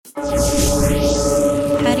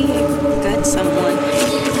me gut someone.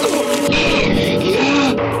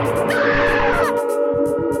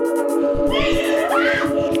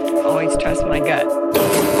 Always trust my gut.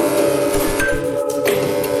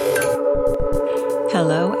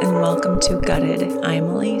 Hello and welcome to Gutted. I'm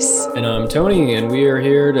Aleece. And I'm Tony, and we are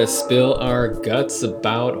here to spill our guts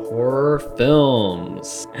about horror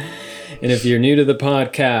films. And if you're new to the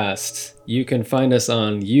podcast, you can find us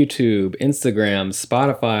on YouTube, Instagram,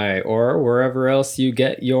 Spotify, or wherever else you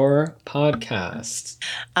get your podcasts.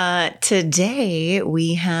 Today,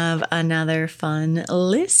 we have another fun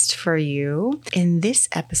list for you. In this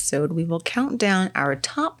episode, we will count down our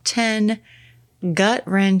top 10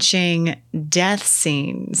 gut-wrenching death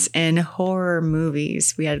scenes in horror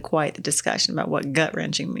movies. We had quite the discussion about what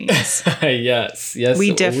gut-wrenching means. Yes,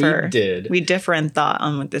 we differ. We did. We differ in thought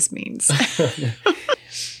on what this means.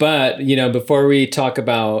 But, before we talk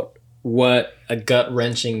about what a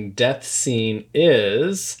gut-wrenching death scene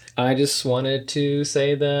is, I just wanted to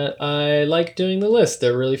say that I like doing the list.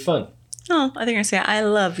 They're really fun. Oh, I think you're going to say, I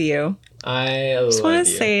love you. I just want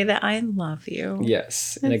to say that I love you.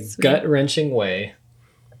 Yes, That's in a sweet. gut-wrenching way.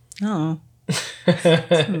 Oh.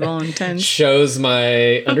 Well intense. Shows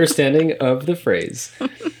my understanding of the phrase.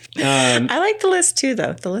 I like the list too,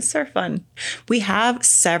 though. The lists are fun. We have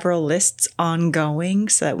several lists ongoing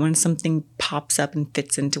so that when something pops up and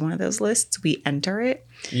fits into one of those lists, we enter it.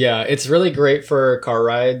 Yeah, it's really great for car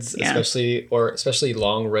rides, Yeah. especially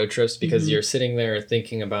long road trips, because you're sitting there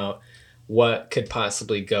thinking about what could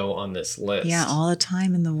possibly go on this list. Yeah, all the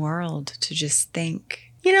time in the world to just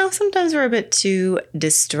think. Sometimes we're a bit too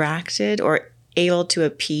distracted or able to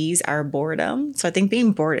appease our boredom. So I think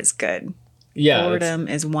being bored is good. Yeah, Boredom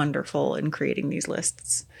is wonderful in creating these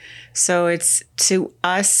lists. So it's to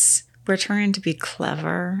us, we're trying to be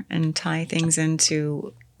clever and tie things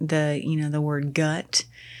into the word gut.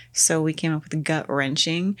 So we came up with gut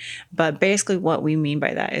wrenching. But basically what we mean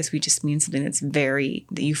by that is we just mean something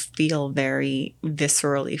that you feel very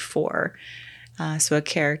viscerally for. So a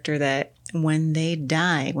character that when they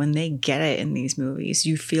die, when they get it in these movies,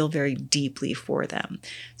 you feel very deeply for them.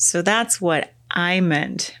 So that's what I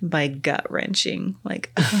meant by gut wrenching.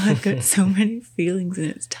 Like, I've got so many feelings and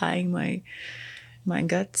it's tying my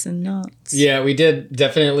guts and knots. Yeah, we did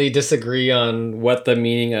definitely disagree on what the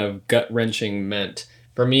meaning of gut wrenching meant.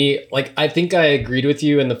 For me, I think I agreed with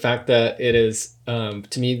you in the fact that it is, to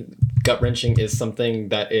me, gut wrenching is something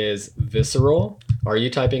that is visceral. Are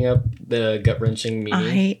you typing up the gut wrenching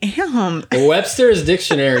meaning? I am. Webster's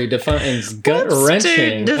dictionary defines gut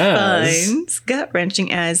wrenching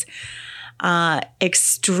as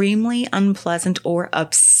extremely unpleasant or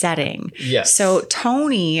upsetting. Yes. So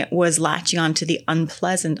Tony was latching on to the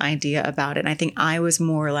unpleasant idea about it. And I think I was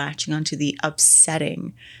more latching on to the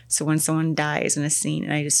upsetting. So when someone dies in a scene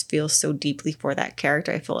and I just feel so deeply for that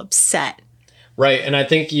character, I feel upset. Right. And I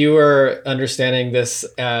think you were understanding this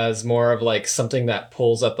as more of something that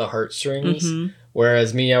pulls at the heartstrings. Mm-hmm.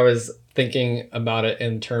 Whereas me, I was thinking about it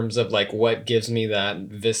in terms of what gives me that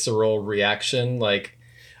visceral reaction.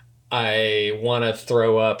 I want to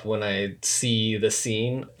throw up when I see the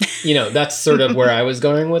scene. That's sort of where I was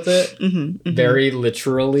going with it. Mm-hmm, mm-hmm. Very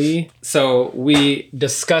literally. So we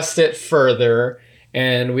discussed it further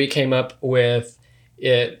and we came up with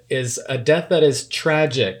it is a death that is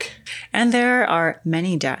tragic. And there are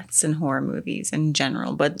many deaths in horror movies in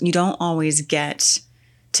general, but you don't always get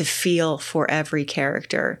to feel for every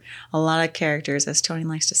character. A lot of characters, as Tony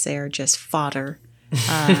likes to say, are just fodder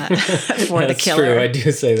for the killer. That's true. I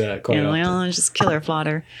do say that quite often. It's just killer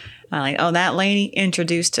fodder. That lady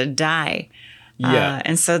introduced to die. Yeah.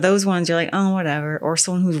 And so those ones, you're like, oh, whatever. Or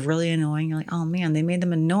someone who's really annoying. You're like, oh, man, they made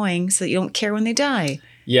them annoying so that you don't care when they die.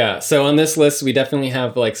 Yeah, so on this list, we definitely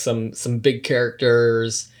have some big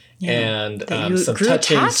characters and some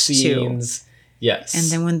touching scenes. Yes, and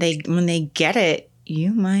then when they get it,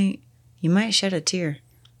 you might shed a tear,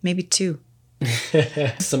 maybe two.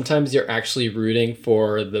 Sometimes you're actually rooting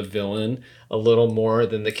for the villain a little more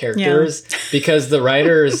than the characters because the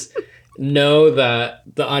writers know that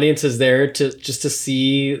the audience is there to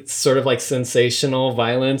see sort of sensational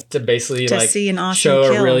violence to basically see an awesome show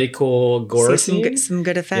kill. A really cool gore scene. Some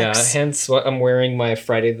good effects. Yeah, hence what I'm wearing my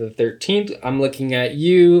Friday the 13th. I'm looking at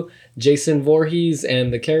you, Jason Voorhees,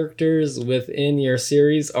 and the characters within your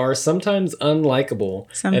series are sometimes unlikable.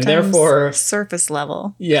 Sometimes and therefore surface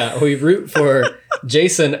level. Yeah, we root for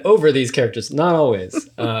Jason over these characters. Not always.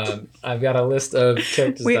 I've got a list of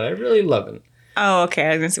characters that I really love. Oh, okay. I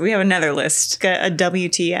was gonna say, we have another list, a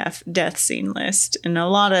WTF death scene list, and a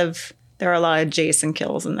lot of There are a lot of Jason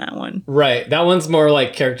kills in that one. Right. That one's more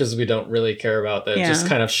like characters we don't really care about that just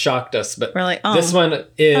kind of shocked us. But we're like, this one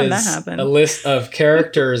is a list of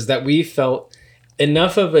characters that we felt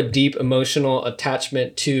enough of a deep emotional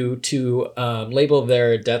attachment to label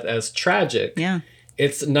their death as tragic. Yeah.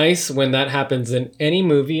 It's nice when that happens in any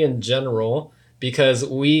movie in general, because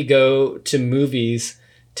we go to movies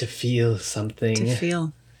to feel something. To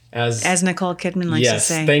feel. As Nicole Kidman likes to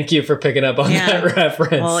say. Yes, thank you for picking up on that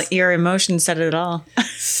reference. Well, your emotion said it all.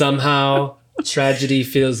 Somehow, tragedy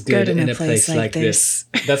feels good in a place like this.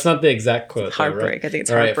 That's not the exact quote. Heartbreak. Right? I think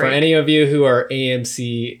it's all Heartbreak. Right, for any of you who are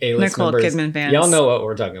AMC A-list Nicole members, Kidman fans. y'all know what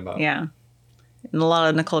we're talking about. Yeah. And a lot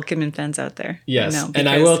of Nicole Kidman fans out there. Yes, and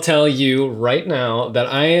I will tell you right now that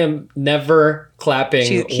I am never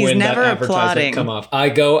clapping when never that advertisement come off. I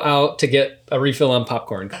go out to get a refill on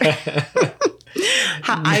popcorn.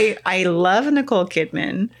 I love Nicole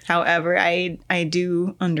Kidman. However, I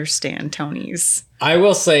do understand Tony's I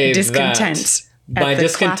will say discontent. My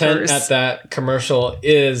discontent at that commercial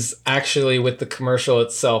is actually with the commercial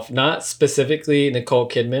itself, not specifically Nicole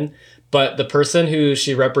Kidman, but the person who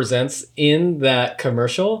she represents in that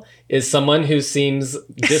commercial is someone who seems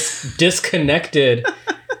disconnected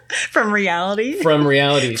from reality.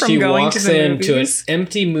 She walks into an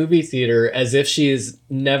empty movie theater as if she has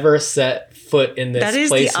never set foot in this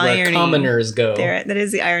place where commoners go. That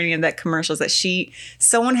is the irony of that commercial, is that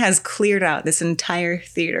someone has cleared out this entire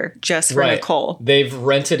theater just for Nicole. They've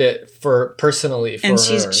rented it personally for her. And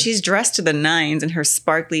she's dressed to the nines in her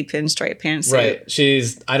sparkly pinstripe pantsuit. Right.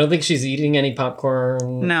 I don't think she's eating any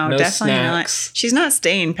popcorn. No, definitely snacks. not. She's not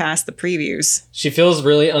staying past the previews. She feels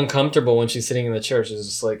really uncomfortable when she's sitting in the chair. She's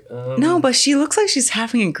just like, No, but she looks like she's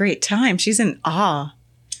having a great time. She's in awe.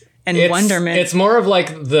 And wonderment. It's more of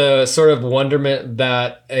like the sort of wonderment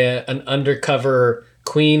that an undercover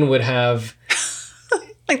queen would have.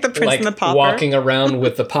 Like the Prince and the Pauper. Walking around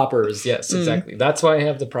with the poppers. Yes, exactly. That's why I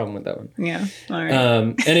have the problem with that one. Yeah. All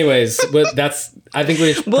right. Anyways, I think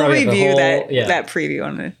we'll probably review that preview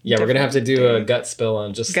on it. Yeah, we're going to have to do a gut spill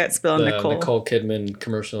on the Nicole Kidman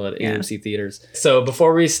commercial at AMC theaters. So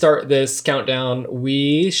before we start this countdown,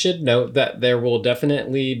 we should note that there will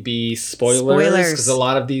definitely be spoilers. Because a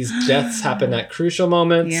lot of these deaths happen at crucial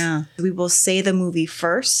moments. Yeah. We will say the movie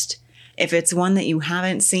first. If it's one that you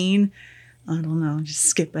haven't seen, I don't know, just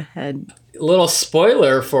skip ahead. Little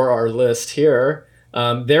spoiler for our list here.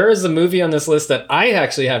 There is a movie on this list that I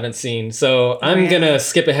actually haven't seen, so I'm going to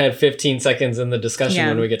skip ahead 15 seconds in the discussion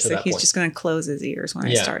when we get to that point. He's just going to close his ears when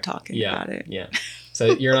I start talking about it. Yeah.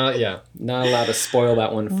 So you're not allowed to spoil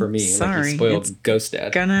that one for me. Sorry. Like you spoiled Ghost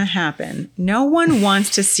Dad. Gonna happen. No one wants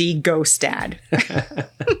to see Ghost Dad.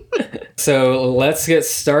 So let's get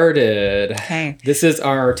started. Okay. This is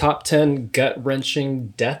our top 10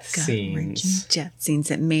 gut-wrenching death scenes. Death scenes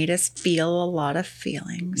that made us feel a lot of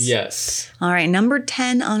feelings. Yes. All right. Number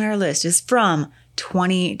 10 on our list is from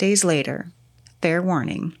 28 Days Later. Fair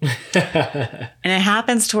warning. And it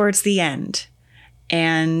happens towards the end.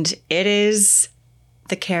 And it is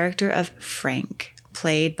the character of Frank,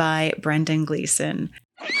 played by Brendan Gleeson.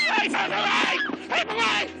 What's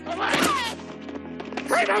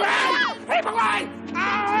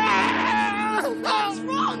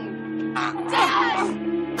wrong?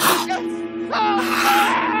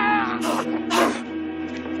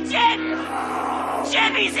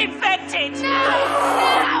 Jen is infected!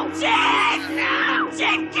 No! Jen! No!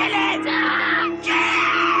 Jen, kill it!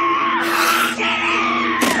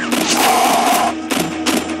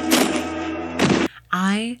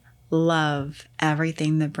 I love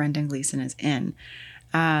everything that Brendan Gleeson is in.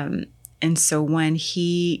 And so when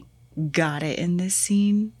he got it in this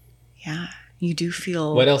scene, you do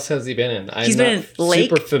feel... What else has he been in? He's been in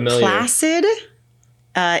Lake Placid,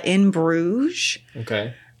 in Bruges.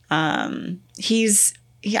 Okay. I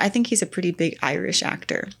think he's a pretty big Irish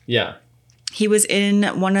actor. Yeah. He was in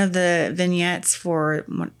one of the vignettes for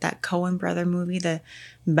that Coen brother movie, The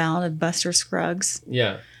Ballad of Buster Scruggs.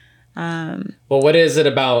 Yeah. Well, what is it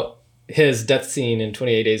about his death scene in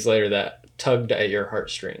 28 Days Later that tugged at your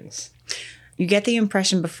heartstrings? You get the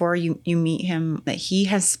impression before you meet him that he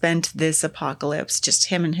has spent this apocalypse, just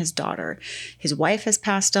him and his daughter. His wife has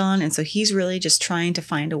passed on, and so he's really just trying to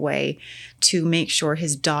find a way to make sure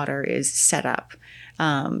his daughter is set up.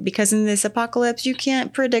 Because in this apocalypse, you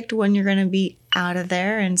can't predict when you're going to be out of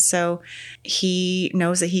there. And so he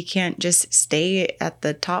knows that he can't just stay at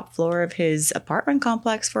the top floor of his apartment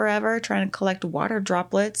complex forever, trying to collect water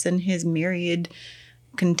droplets in his myriad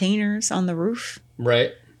containers on the roof.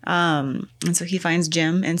 Right. And so he finds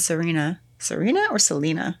Jim and Serena. Serena or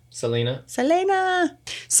Selena? Selena.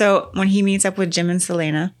 So when he meets up with Jim and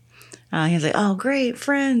Selena, He's like, oh, great,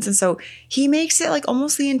 friends. And so he makes it like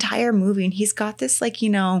almost the entire movie. And he's got this like,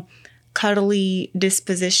 cuddly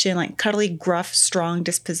disposition, like cuddly, gruff, strong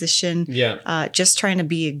disposition. Yeah. Just trying to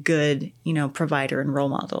be a good, provider and role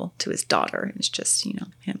model to his daughter. It's just,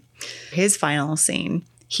 him. His final scene,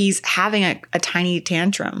 he's having a tiny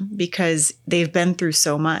tantrum because they've been through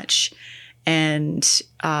so much. And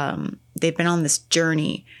they've been on this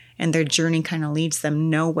journey, and their journey kind of leads them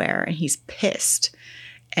nowhere. And he's pissed.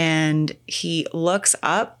 And he looks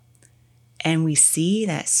up, and we see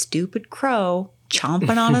that stupid crow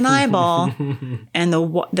chomping on an eyeball, and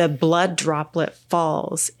the blood droplet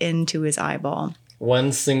falls into his eyeball.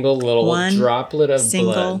 One single little droplet of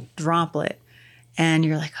blood. Droplet. And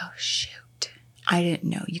you're like, oh, shoot. I didn't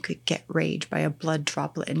know you could get rage by a blood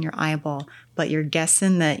droplet in your eyeball, but you're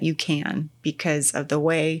guessing that you can because of the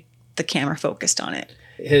way the camera focused on it.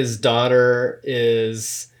 His daughter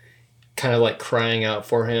is kind of like crying out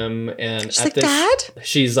for him, and she's like, Dad?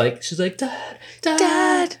 She's like,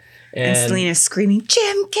 Dad. And Selena's screaming,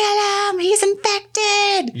 Jim, kill him! He's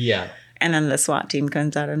infected! Yeah. And then the SWAT team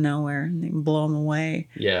comes out of nowhere and they blow him away.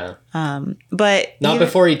 Yeah. But not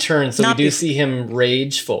before he turns, so we do see him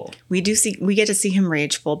rageful. We get to see him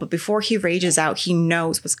rageful, but before he rages out, he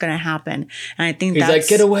knows what's going to happen. And I think he's like,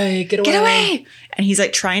 get away. And he's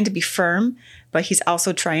like trying to be firm, but he's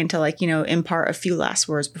also trying to like, impart a few last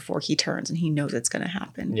words before he turns, and he knows it's going to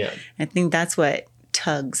happen. Yeah. I think that's what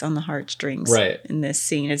tugs on the heartstrings in this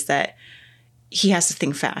scene, is that he has to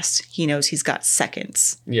think fast. He knows he's got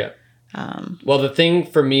seconds. Yeah. Well, the thing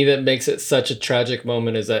for me that makes it such a tragic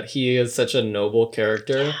moment is that he is such a noble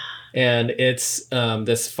character, and it's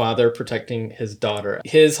this father protecting his daughter.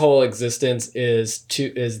 His whole existence is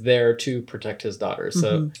there to protect his daughter.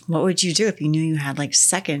 So what would you do if you knew you had like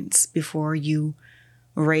seconds before you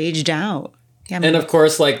raged out? Yeah, and of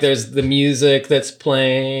course, like there's the music that's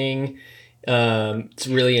playing. It's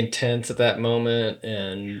really intense at that moment,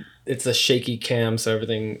 and it's a shaky cam, so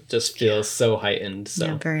everything just feels so heightened. So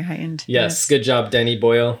yeah, very heightened. Yes, good job, Danny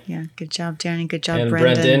Boyle. Yeah, good job, Danny. Good job, and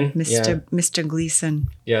Brendan. Brendan. Mr. Gleason.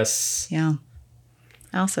 Yes. Yeah.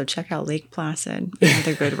 Also, check out Lake Placid.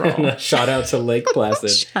 Another good role. Shout out to Lake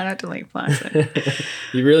Placid. Shout out to Lake Placid.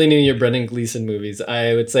 You really knew your Brendan Gleeson movies.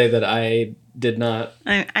 I would say that I did not.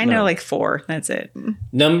 I know like 4. That's it.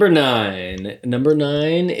 Number 9. Number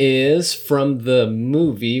 9 is from the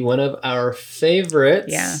movie, one of our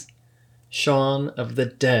favorites. Yeah. Shaun of the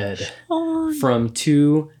Dead. From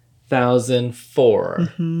 2004.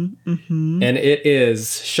 And it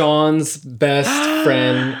is Shaun's best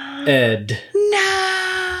friend, Ed.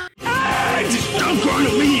 No! Ed! Don't go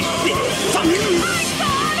to me!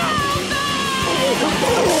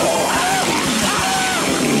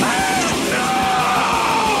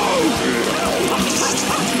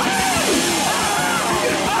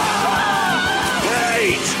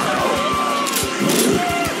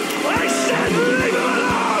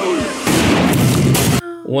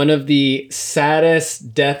 One of the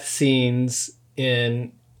saddest death scenes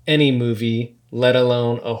in any movie, let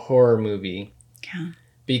alone a horror movie. Yeah.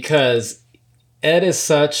 Because Ed is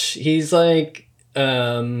he's like,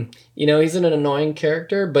 he's an annoying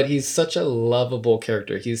character, but he's such a lovable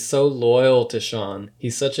character. He's so loyal to Shaun.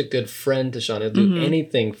 He's such a good friend to Shaun. He'll do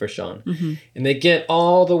anything for Shaun. And they get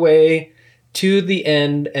all the way to the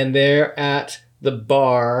end, and they're at the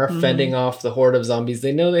bar fending off the horde of zombies.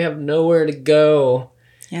 They know they have nowhere to go.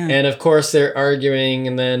 Yeah. And of course they're arguing,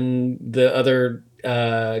 and then the other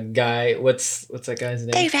guy, what's that guy's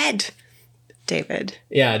name? David.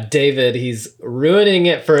 Yeah, David. He's ruining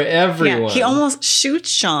it for everyone. Yeah, he almost shoots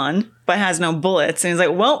Shaun, but has no bullets. And he's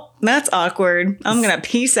like, well, that's awkward. I'm going to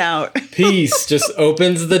peace out. Peace. Just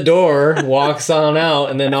opens the door, walks on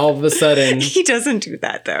out, and then all of a sudden... He doesn't do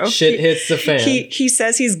that, though. Shit hits the fan. He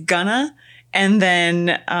says he's gonna... And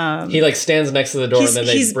then he like stands next to the door, and then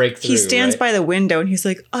they break through. He stands by the window, and he's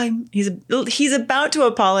like, he's about to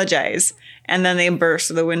apologize, and then they burst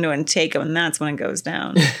through the window and take him, and that's when it goes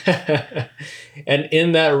down. And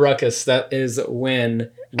in that ruckus, that is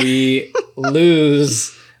when we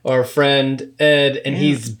lose our friend Ed, and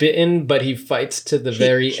he's bitten, but he fights to the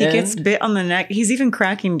very end. He gets bit on the neck. He's even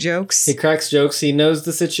cracking jokes. He cracks jokes. He knows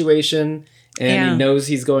the situation. And he knows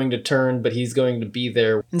he's going to turn, but he's going to be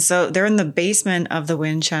there. And so they're in the basement of the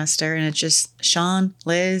Winchester, and it's just Shaun,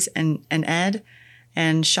 Liz, and Ed.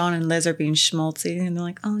 And Shaun and Liz are being schmaltzy, and they're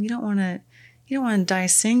like, "Oh, you don't want to die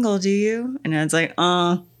single, do you?" And Ed's like,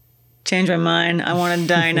 "Oh, change my mind. I want to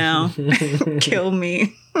die now. Kill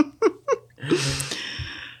me."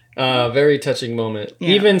 Very touching moment. Yeah.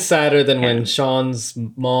 Even sadder than when Shaun's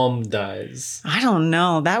mom dies. I don't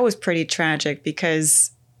know. That was pretty tragic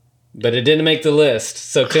because But it didn't make the list,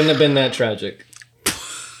 so it couldn't have been that tragic.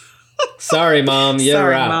 Sorry, Mom. You're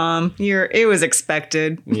Sorry, out. Mom. It was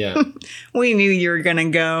expected. Yeah. We knew you were going to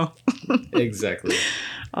go. Exactly.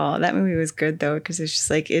 Oh, that movie was good, though, because it's just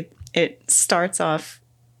like it starts off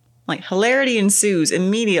like hilarity ensues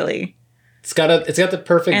immediately. It's got the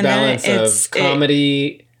perfect balance of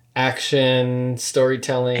comedy, action,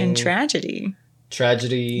 storytelling. And tragedy.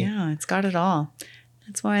 Yeah, it's got it all.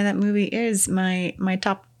 That's why that movie is my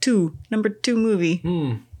top number 2 movie.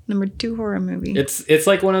 Number 2 horror movie. It's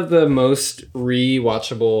like one of the most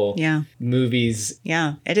rewatchable movies.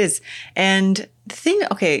 Yeah, it is. And the thing,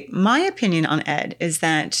 okay, my opinion on Ed is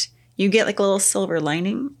that you get like a little silver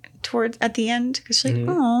lining at the end because you're like,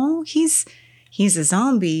 oh, he's a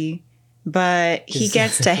zombie, but he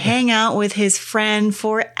gets to hang out with his friend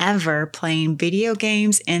forever playing video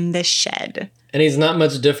games in the shed. And he's not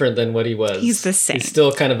much different than what he was. He's the same. He's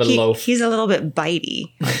still kind of a loaf. He's a little bit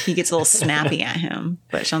bitey. Like he gets a little snappy at him.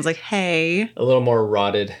 But Sean's like, hey. A little more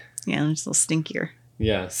rotted. Yeah, just a little stinkier.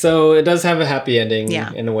 Yeah. So it does have a happy ending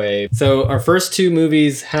in a way. So our first 2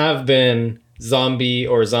 movies have been zombie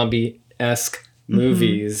or zombie-esque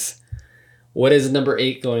movies. What is number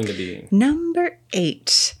 8 going to be? Number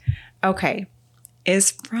 8. Okay.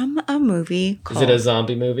 Is from a movie called... Is it a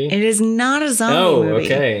zombie movie? It is not a zombie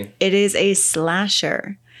movie. Oh, okay. It is a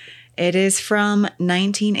slasher. It is from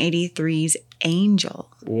 1983's Angel.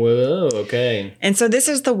 Whoa, okay. And so this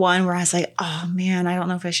is the one where I was like, oh man, I don't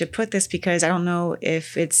know if I should put this because I don't know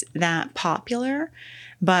if it's that popular.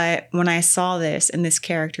 But when I saw this and this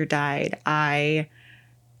character died, I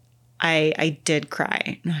did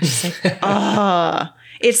cry. And I was just like, oh.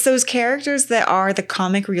 It's those characters that are the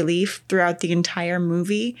comic relief throughout the entire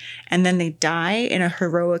movie, and then they die in a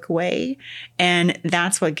heroic way, and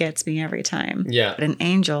that's what gets me every time. Yeah. But in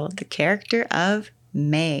Angel, the character of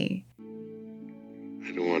May.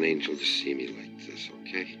 I don't want Angel to see me like this,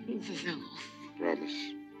 okay? No. Promise.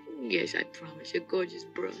 Yes, I promise. You're gorgeous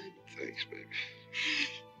bride. Thanks, baby.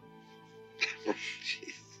 Oh,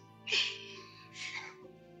 jeez.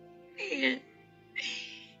 Yeah.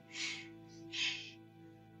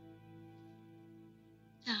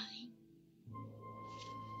 Darling.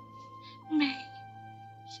 May.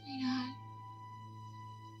 Sweetheart.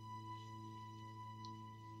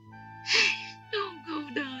 Don't go,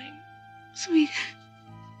 darling. Sweetheart.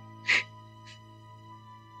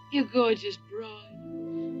 You gorgeous bride.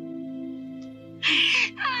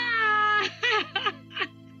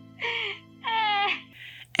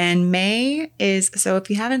 And May is, so if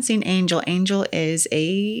you haven't seen Angel, Angel is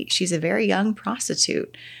she's a very young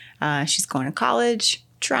prostitute. She's going to college,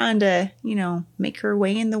 trying to, make her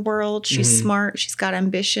way in the world. She's smart. She's got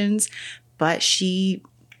ambitions, but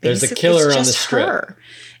there's a killer on the strip. Her.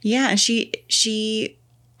 Yeah. And she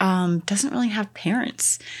doesn't really have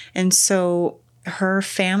parents. And so her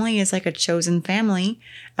family is like a chosen family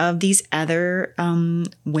of these other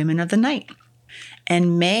women of the night.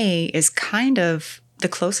 And May is kind of the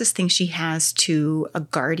closest thing she has to a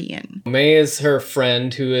guardian. May is her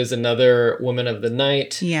friend who is another woman of the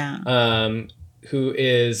night. Yeah. Who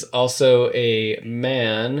is also a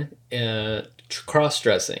man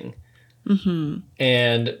cross-dressing. Mm-hmm.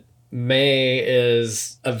 And May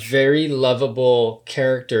is a very lovable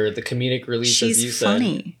character, the comedic relief, as you said. She's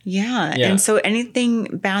funny. Yeah. And so anything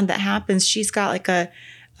bad that happens, she's got like a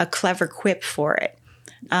clever quip for it.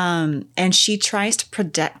 And she tries to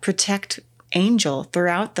protect Angel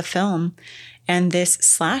throughout the film, and this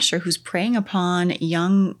slasher who's preying upon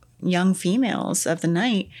young females of the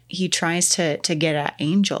night, he tries to get at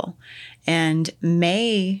Angel, and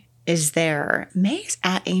May is there. May's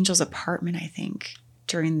at Angel's apartment, I think,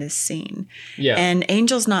 during this scene. Yeah, and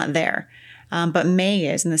Angel's not there, but May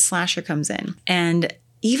is, and the slasher comes in, and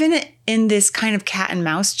even in this kind of cat and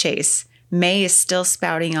mouse chase, May is still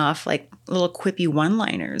spouting off like little quippy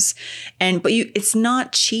one-liners, but it's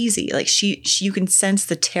not cheesy. Like you can sense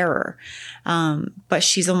the terror, but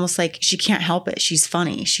she's almost like she can't help it. She's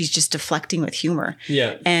funny. She's just deflecting with humor.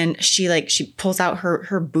 Yeah, and she pulls out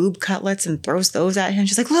her boob cutlets and throws those at him.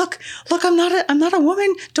 She's like, "Look, I'm not a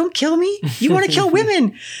woman. Don't kill me. You want to kill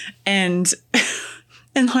women?" And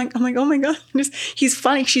like I'm like, oh my god, he's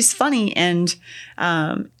funny. She's funny, and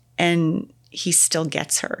he still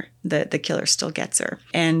gets her. The killer still gets her.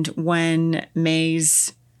 And when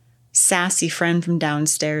May's sassy friend from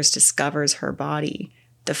downstairs discovers her body,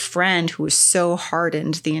 the friend who was so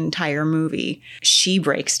hardened the entire movie, she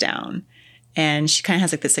breaks down. And she kind of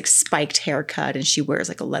has like this like spiked haircut, and she wears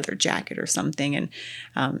like a leather jacket or something. And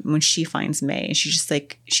when she finds May, she's just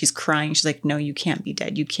like, she's crying. She's like, no, you can't be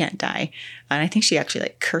dead. You can't die. And I think she actually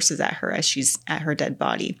like curses at her as she's at her dead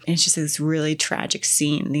body. And it's just this really tragic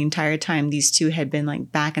scene. The entire time these two had been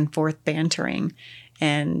like back and forth bantering,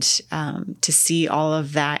 and to see all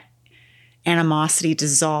of that animosity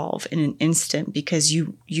dissolve in an instant because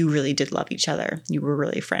you really did love each other. You were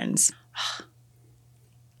really friends.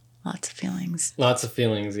 Lots of feelings. Lots of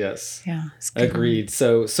feelings, yes. Yeah. Agreed.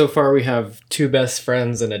 So far we have two best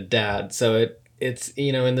friends and a dad. So it's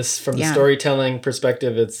in this, from the storytelling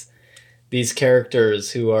perspective, it's these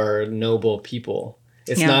characters who are noble people.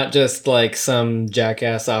 It's not just like some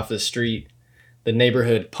jackass off the street, the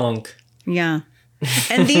neighborhood punk. Yeah.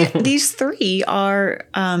 And these three are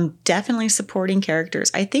definitely supporting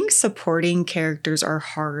characters. I think supporting characters are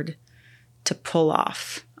hard to pull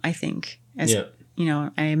off, I think. I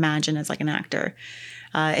imagine as like an actor.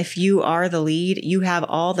 If you are the lead, you have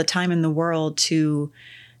all the time in the world to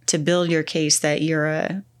build your case that you're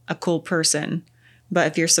a cool person. But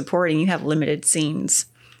if you're supporting, you have limited scenes.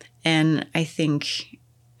 And I think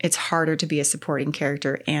it's harder to be a supporting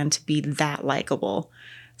character and to be that likable,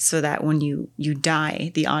 so that when you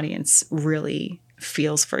die, the audience really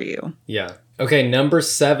feels for you. Yeah. Okay, number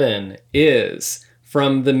 7 is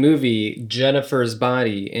from the movie Jennifer's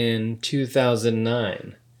Body in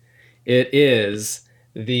 2009. It is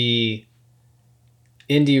the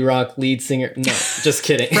indie rock lead singer. No, just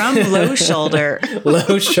kidding. From Low Shoulder.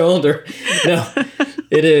 Low Shoulder. No,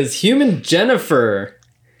 it is Human Jennifer,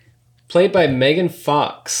 played by Megan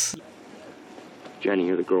Fox. Jenny,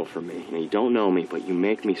 you're the girl for me. You don't know me, but you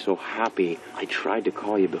make me so happy. I tried to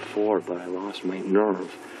call you before, but I lost my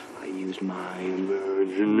nerve. I used my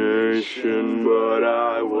imagination, but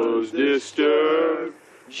I was disturbed.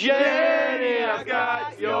 Jenny, I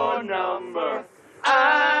got your number.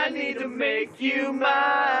 I need to make you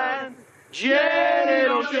mine. Jenny,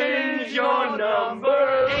 don't change your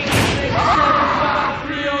number.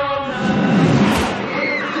 8675309.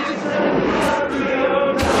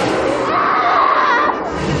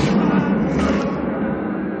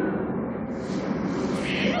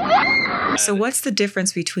 So what's the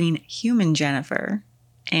difference between Human Jennifer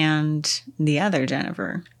and the other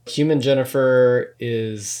Jennifer? Human Jennifer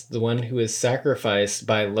is the one who is sacrificed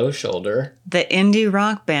by Low Shoulder. The indie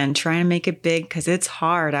rock band trying to make it big because it's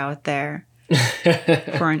hard out there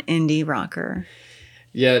for an indie rocker.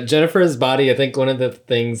 Yeah, Jennifer's Body, I think one of the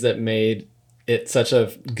things that made it such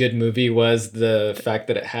a good movie was the fact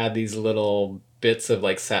that it had these little bits of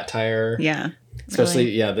like satire. Yeah.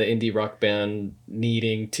 Especially, the indie rock band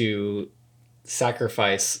needing to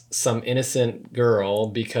sacrifice some innocent girl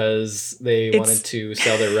because they wanted to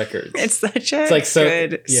sell their records. It's such a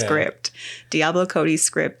good script. Diablo Cody's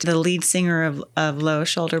script. The lead singer of Low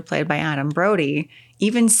Shoulder, played by Adam Brody,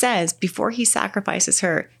 even says before he sacrifices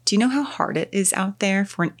her, do you know how hard it is out there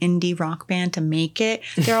for an indie rock band to make it?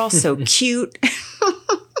 They're all so cute.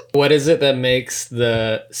 What is it that makes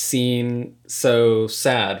the scene so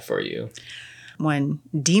sad for you? When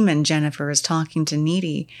Demon Jennifer is talking to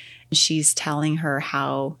Needy, she's telling her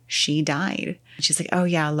how she died. She's like, oh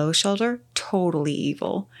yeah, Low Shoulder, totally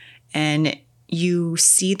evil. And you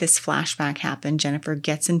see this flashback happen. Jennifer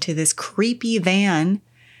gets into this creepy van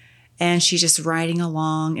and she's just riding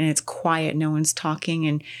along and it's quiet. No one's talking.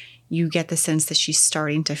 And you get the sense that she's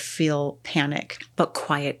starting to feel panic, but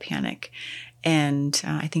quiet panic. And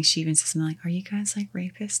I think she even says something like, are you guys like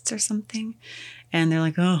rapists or something? And they're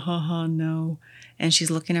like, oh, no. And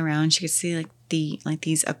she's looking around. She could see like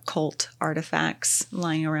these occult artifacts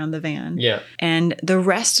lying around the van. Yeah. And the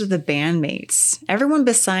rest of the bandmates, everyone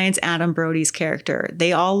besides Adam Brody's character,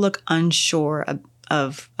 they all look unsure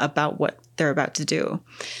about what they're about to do.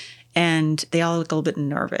 And they all look a little bit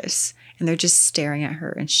nervous. And they're just staring at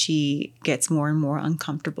her. And she gets more and more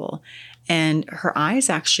uncomfortable. And her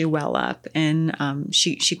eyes actually well up. And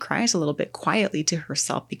she cries a little bit quietly to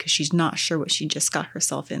herself because she's not sure what she just got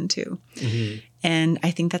herself into. Mm-hmm. And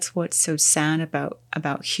I think that's what's so sad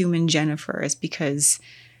about Human Jennifer, is because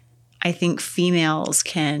I think females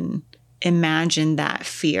can imagine that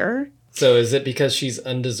fear. So is it because she's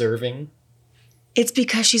undeserving? It's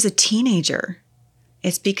because she's a teenager.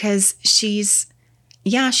 It's because she's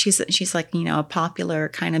like, a popular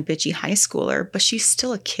kind of bitchy high schooler, but she's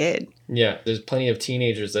still a kid. Yeah, there's plenty of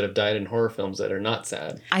teenagers that have died in horror films that are not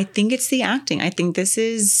sad. I think it's the acting. I think this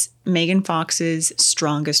is Megan Fox's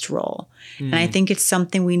strongest role. And I think it's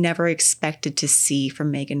something we never expected to see from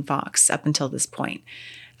Megan Fox up until this point.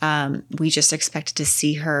 We just expected to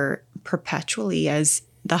see her perpetually as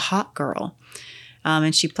the hot girl.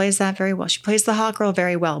 And she plays that very well. She plays the hot girl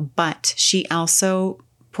very well, but she also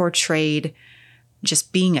portrayed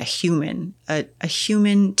just being a human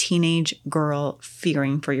teenage girl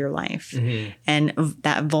fearing for your life and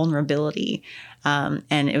that vulnerability. And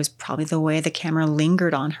it was probably the way the camera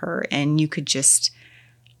lingered on her. And you could just,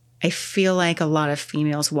 I feel like a lot of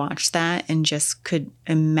females watched that and just could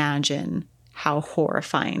imagine how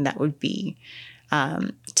horrifying that would be,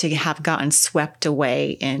 to have gotten swept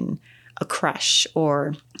away in a crush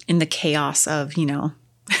or in the chaos of,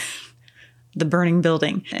 the burning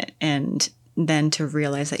building, and then to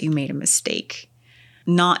realize that you made a mistake.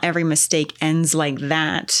 Not every mistake ends like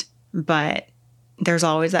that, but there's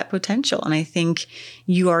always that potential. And I think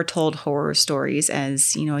you are told horror stories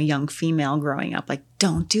as, a young female growing up, like,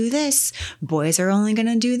 don't do this. Boys are only going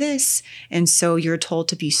to do this. And so you're told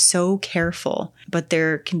to be so careful. But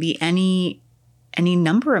there can be any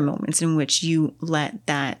number of moments in which you let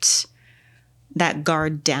that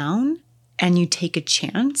guard down and you take a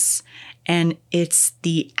chance. And it's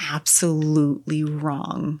the absolutely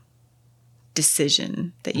wrong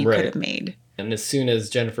decision that you could have made. And as soon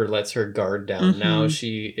as Jennifer lets her guard down, now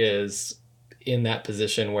she is in that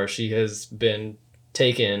position where she has been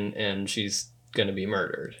taken and she's going to be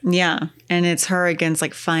murdered. Yeah. And it's her against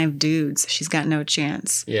like 5 dudes. She's got no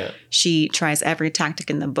chance. Yeah. She tries every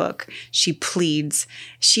tactic in the book. She pleads.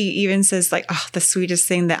 She even says like, oh, the sweetest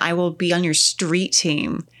thing, that I will be on your street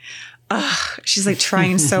team. She's like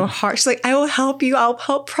trying so hard. She's like, I will help you. I'll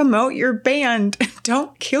help promote your band.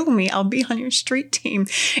 Don't kill me. I'll be on your street team.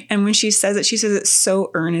 And when she says it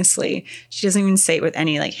so earnestly. She doesn't even say it with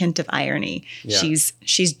any like hint of irony. Yeah.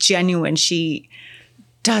 She's genuine. She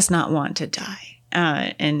does not want to die.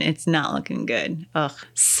 And it's not looking good. Ugh,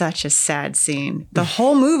 such a sad scene. The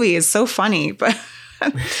whole movie is so funny, but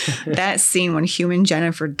that scene when human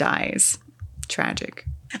Jennifer dies, tragic.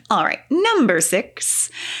 All right, number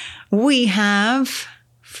 6. We have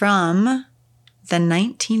from the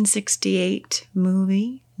 1968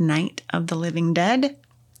 movie, Night of the Living Dead.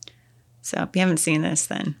 So if you haven't seen this,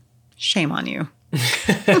 then shame on you.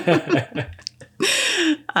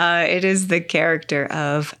 It is the character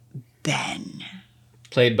of Ben.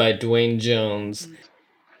 Played by Dwayne Jones.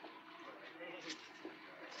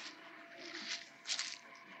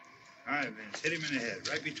 All right, Vince, hit him in the head,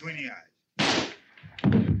 right between the eyes.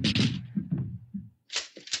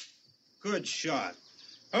 Good shot.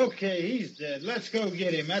 Okay, he's dead. Let's go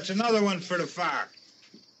get him. That's another one for the fire.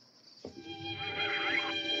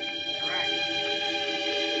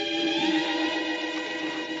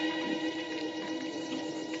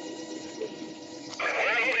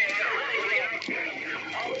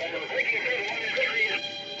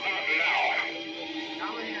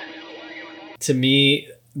 To me,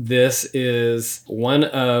 this is one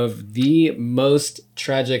of the most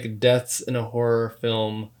tragic deaths in a horror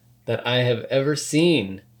film that I have ever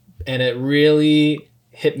seen. And it really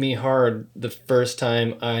hit me hard the first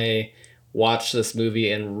time I watched this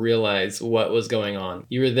movie and realized what was going on.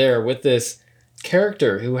 You were there with this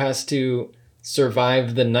character who has to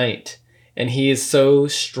survive the night. And he is so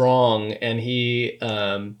strong, and he's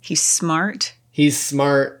smart. He's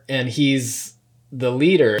smart, and he's the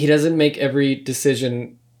leader. He doesn't make every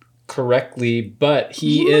decision correctly, but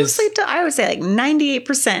he is... I would say like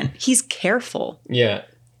 98%. He's careful. Yeah.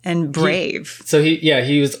 And brave.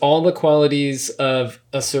 He was all the qualities of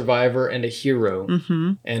a survivor and a hero,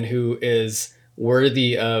 and who is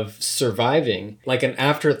worthy of surviving. Like an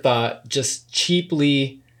afterthought, just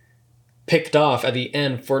cheaply picked off at the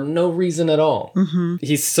end for no reason at all.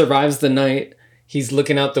 He survives the night. He's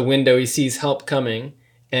looking out the window. He sees help coming,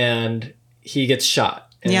 and he gets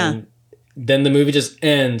shot. And then the movie just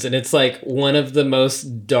ends, and it's like one of the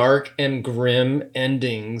most dark and grim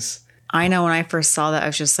endings. I know, when I first saw that, I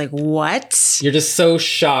was just like, what? You're just so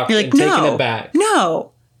shocked. You're like, and taken aback.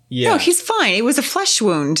 No. Yeah. No, he's fine. It was a flesh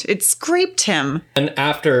wound. It scraped him. And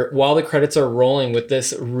while the credits are rolling with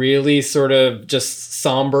this really sort of just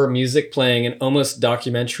somber music playing and almost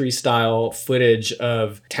documentary style footage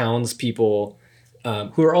of townspeople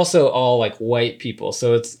who are also all like white people.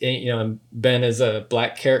 So it's, Ben is a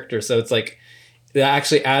black character. So it's like, that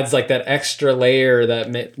actually adds like that extra layer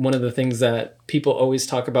that one of the things that people always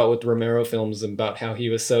talk about with Romero films, about how he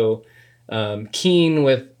was so keen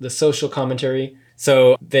with the social commentary.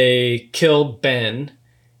 So they kill Ben,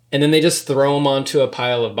 and then they just throw him onto a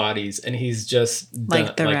pile of bodies, and he's just done.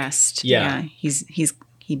 Like the rest. Yeah.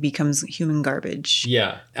 He becomes human garbage.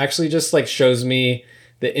 Yeah. Actually just like shows me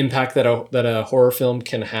the impact that a horror film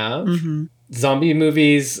can have. Zombie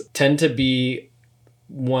movies tend to be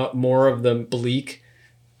more of the bleak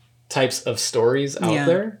types of stories out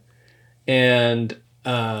there, and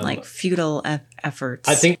like feudal efforts.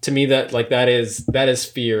 I think to me that is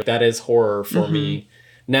fear. That is horror for me.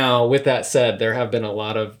 Now, with that said, there have been a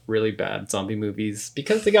lot of really bad zombie movies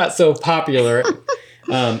because they got so popular.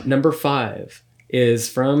 Number 5 is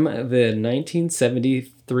from the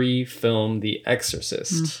 1973 film The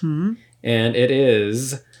Exorcist. And it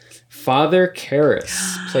is Father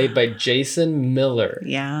Karras, played by Jason Miller.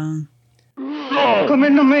 Yeah. Come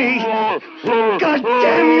into me. God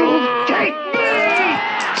damn you. Take me.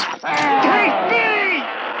 Take me.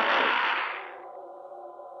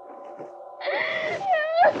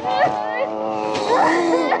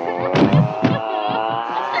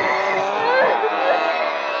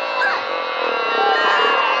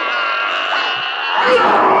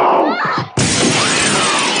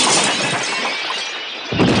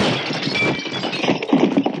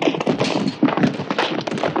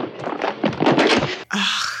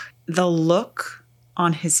 The look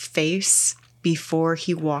on his face before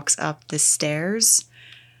he walks up the stairs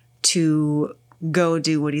to go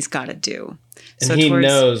do what he's got to do. And he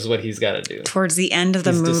knows what he's got to do. Towards the end of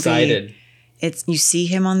the movie, decided. You see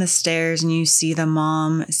him on the stairs and you see the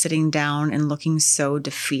mom sitting down and looking so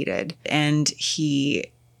defeated. And he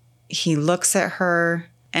looks at her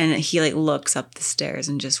and he like looks up the stairs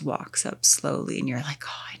and just walks up slowly. And you're like,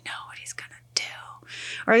 oh, I know what he's going to do.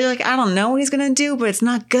 Or you're like, I don't know what he's going to do, but it's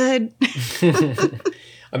not good.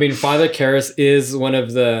 I mean, Father Karras is one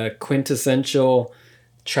of the quintessential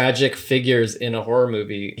tragic figures in a horror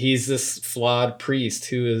movie. He's this flawed priest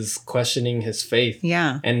who is questioning his faith.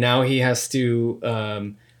 Yeah. And now he has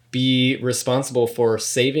to be responsible for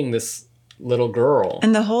saving this little girl.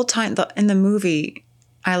 And the whole time in the movie,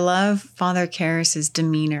 I love Father Karras's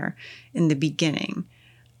demeanor in the beginning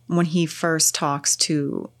when he first talks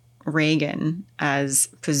to Reagan as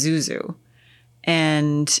Pazuzu.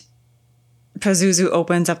 And Pazuzu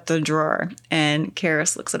opens up the drawer and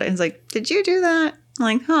Karras looks at it and is like, did you do that? I'm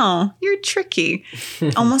like, oh, you're tricky.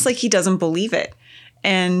 Almost like he doesn't believe it.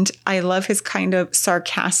 And I love his kind of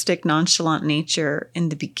sarcastic, nonchalant nature in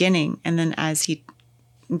the beginning. And then as he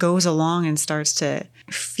goes along and starts to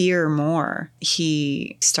fear more,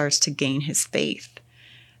 he starts to gain his faith.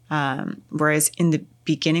 Whereas in the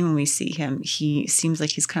beginning when we see him, he seems like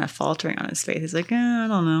he's kind of faltering on his faith. He's like, I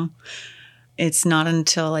don't know. It's not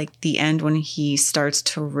until like the end when he starts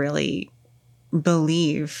to really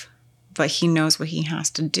believe, but he knows what he has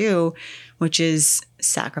to do, which is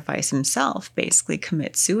sacrifice himself, basically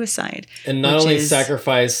commit suicide. And not only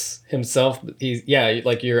sacrifice himself, I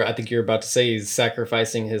think you're about to say he's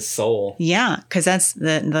sacrificing his soul. Yeah, because that's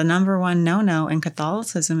the number one no-no in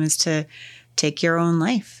Catholicism is to take your own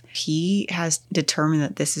life. He has determined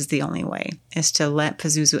that this is the only way, is to let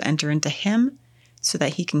Pazuzu enter into him so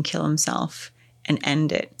that he can kill himself and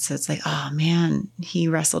end it. So it's like, oh man, he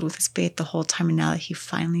wrestled with his faith the whole time. And now that he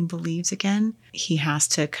finally believes again, he has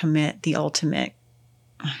to commit the ultimate,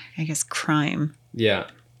 I guess, crime. Yeah.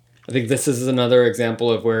 I think this is another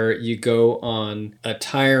example of where you go on a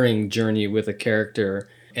tiring journey with a character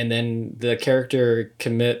and then the character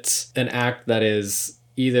commits an act that is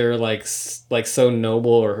either like so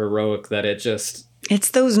noble or heroic that it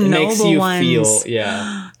those noble makes you ones.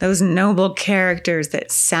 Feel, those noble charters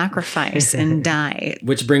that sacrifice and die.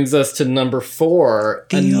 Which brings us to number 4.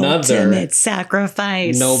 The ultimate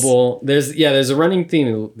sacrifice. Noble. There's a running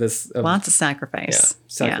theme. Lots of sacrifice. Yeah,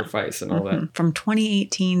 sacrifice and all that. From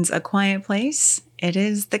 2018's A Quiet Place, it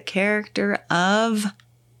is the character of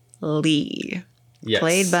Lee,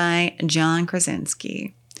 played by John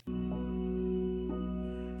Krasinski.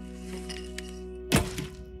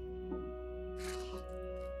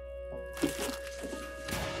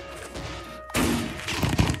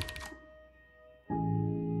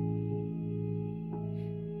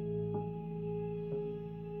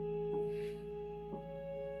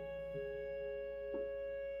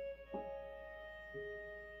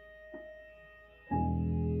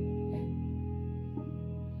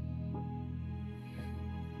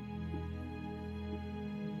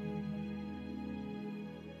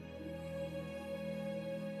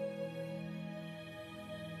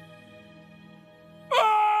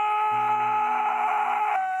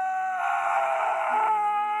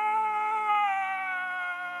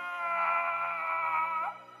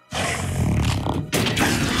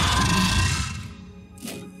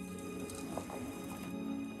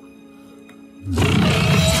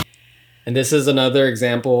 And this is another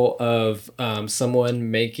example of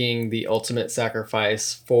someone making the ultimate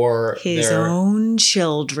sacrifice for his own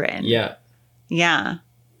children. Yeah. Yeah.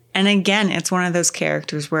 And again, it's one of those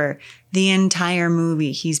characters where the entire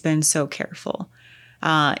movie, he's been so careful.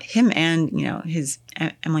 Him and, his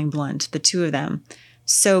Emily Blunt, the two of them,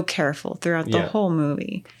 so careful throughout the whole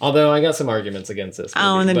movie. Although I got some arguments against this movie.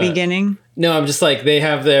 Oh, in the beginning? No, I'm just like, they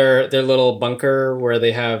have their little bunker where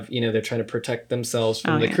they have, they're trying to protect themselves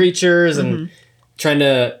from the creatures and trying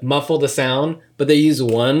to muffle the sound, but they use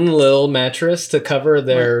one little mattress to cover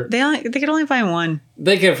their... They could only find one.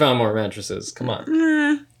 They could have found more mattresses. Come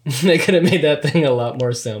on. They could have made that thing a lot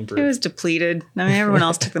more soundproof. It was depleted. I mean, everyone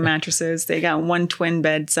else took the mattresses. They got one twin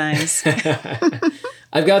bed size.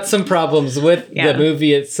 I've got some problems with the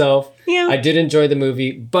movie itself. Yeah. I did enjoy the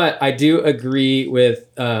movie, but I do agree with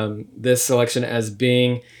this selection as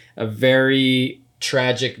being a very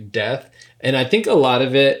tragic death. And I think a lot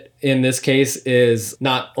of it in this case is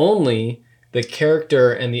not only the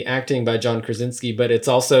character and the acting by John Krasinski, but it's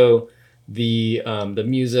also the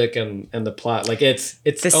music and the plot. Like it's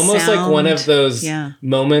almost sound. like one of those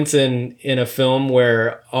moments in a film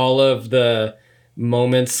where all of the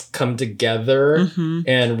moments come together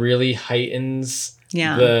and really heightens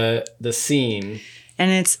the scene.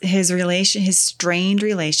 And it's his strained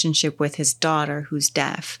relationship with his daughter who's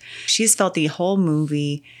deaf. She's felt the whole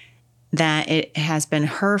movie that it has been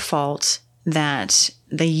her fault that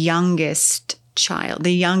the youngest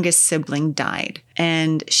sibling died.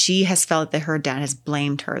 And she has felt that her dad has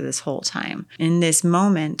blamed her this whole time. In this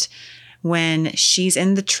moment, when she's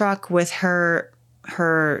in the truck with her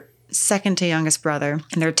second to youngest brother,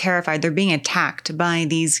 and they're terrified, they're being attacked by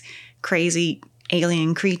these crazy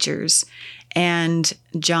alien creatures. And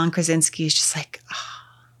John Krasinski is just like,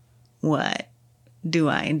 what do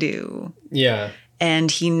I do? Yeah.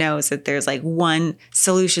 And he knows that there's like one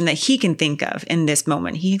solution that he can think of in this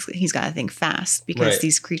moment. He's got to think fast because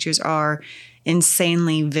these creatures are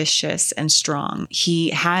insanely vicious and strong.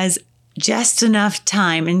 He has just enough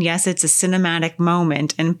time. And yes, it's a cinematic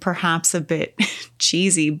moment and perhaps a bit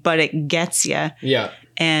cheesy, but it gets you. Yeah.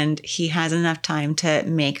 And he has enough time to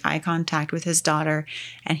make eye contact with his daughter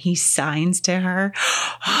and he signs to her.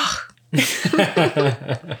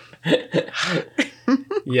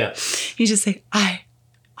 Yeah. He's just like, I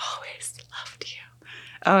always loved you.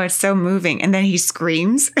 Oh, it's so moving. And then he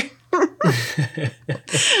screams.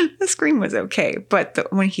 The scream was okay. But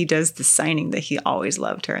when he does the signing that he always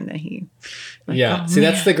loved her and then he...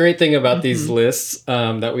 That's the great thing about these lists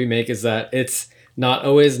that we make is that it's not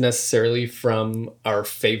always necessarily from our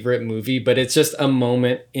favorite movie, but it's just a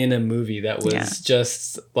moment in a movie that was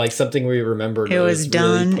just like something we remembered. It was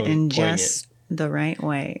done really in just the right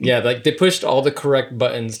way. Yeah, like they pushed all the correct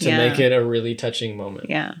buttons to make it a really touching moment.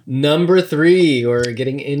 Yeah. Number 3, we're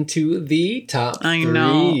getting into the top 3. I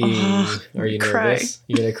know. Are you nervous?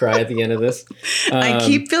 You gonna cry at the end of this? I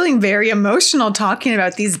keep feeling very emotional talking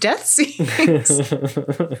about these death scenes.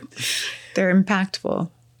 They're impactful.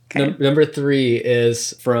 Okay. Number 3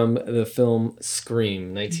 is from the film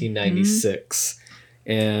Scream, 1996.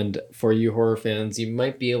 And for you horror fans, you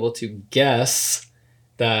might be able to guess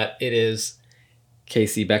that it is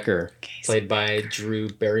Casey Becker, played by Drew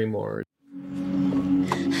Barrymore.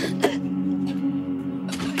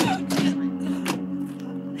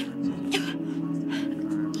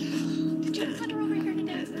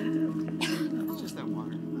 Just that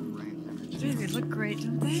water. They look great,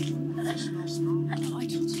 don't they? I know, I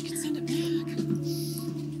told you you could send it back.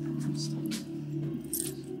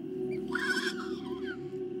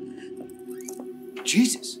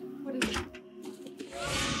 Jesus. What is it?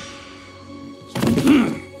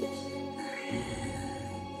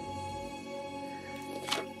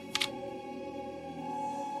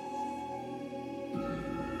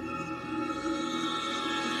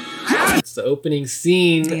 It's the opening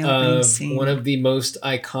scene of one of the most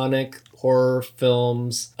iconic horror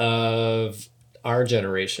films of our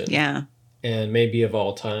generation. Yeah. And maybe of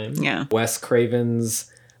all time. Yeah. Wes Craven's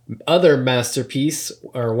other masterpiece,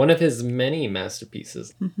 or one of his many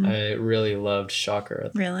masterpieces. I really loved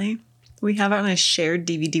Shocker. Really? We have it on a shared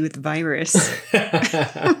DVD with Virus.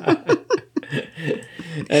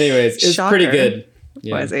 Anyways, it's pretty good.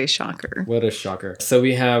 Was a shocker. What a shocker. So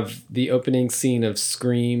we have the opening scene of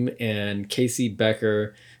Scream and Casey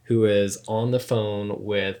Becker, who is on the phone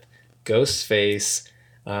with Ghostface,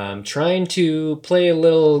 trying to play a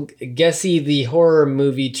little guessy the horror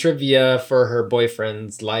movie trivia for her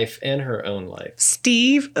boyfriend's life and her own life.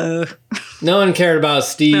 Steve? No one cared about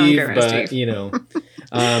Steve, Steve. You know.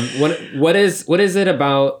 What is it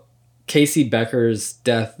about Casey Becker's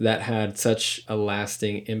death that had such a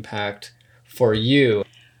lasting impact for you?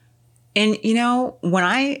 And, you know, when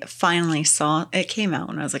I finally saw it, came out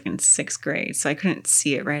when I was like in 6th grade, so I couldn't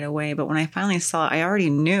see it right away. But when I finally saw it, I already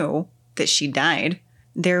knew that she died.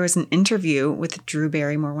 There was an interview with Drew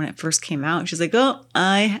Barrymore when it first came out. She's like, oh,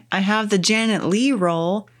 I have the Janet Leigh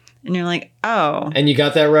role. And you're like, oh. And you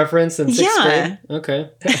got that reference in 6th grade? Okay.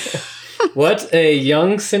 What a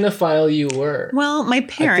young cinephile you were. Well, my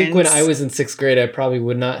parents... I think when I was in 6th grade, I probably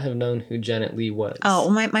would not have known who Janet Leigh was.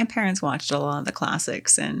 Oh, well, my parents watched a lot of the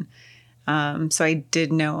classics. And so I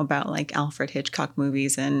did know about like Alfred Hitchcock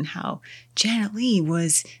movies and how Janet Leigh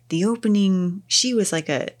was the opening... She was like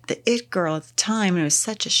the it girl at the time. And it was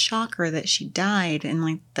such a shocker that she died in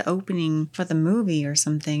like the opening for the movie or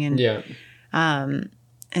something. And yeah.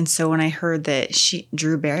 And so when I heard that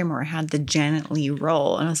Drew Barrymore had the Janet Leigh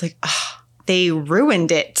role, and I was like, oh, they ruined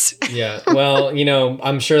it. Yeah. Well,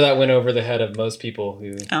 I'm sure that went over the head of most people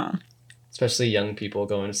who, especially young people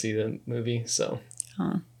going to see the movie. So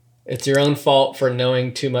it's your own fault for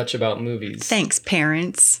knowing too much about movies. Thanks,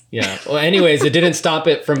 parents. Yeah. Well, anyways, it didn't stop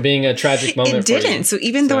it from being a tragic moment for you. It didn't. So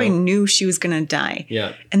even though I knew she was going to die.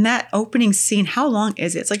 Yeah. And that opening scene, how long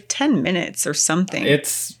is it? It's like 10 minutes or something.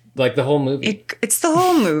 It's like the whole movie. It's the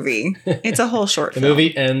whole movie. It's a whole short film. The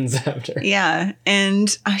movie ends after. Yeah.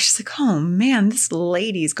 And I was just like, oh man, this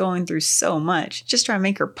lady's going through so much. Just trying to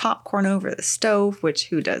make her popcorn over the stove, which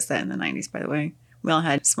who does that in the 90s, by the way? We all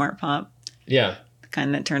had Smart Pop. Yeah. The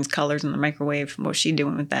kind that turns colors in the microwave. What's she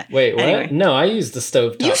doing with that? Wait, what? Anyway. No, I used the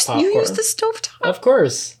stovetop popcorn. You used the stovetop? Of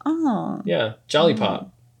course. Oh. Yeah. Jolly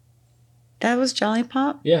Pop. That was Jolly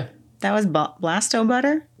Pop? Yeah. That was Blasto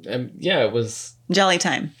butter? Yeah, it was... Jolly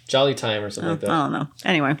Time. Jolly Time or something like that. I don't know.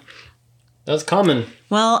 Anyway. That was common.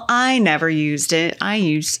 Well, I never used it. I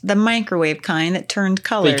used the microwave kind that turned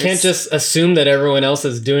colors. But you can't just assume that everyone else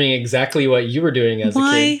is doing exactly what you were doing as a kid.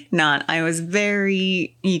 Why not? I was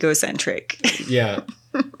very egocentric. Yeah.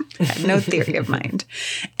 Had no theory of mind.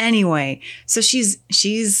 Anyway, so she's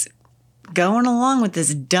going along with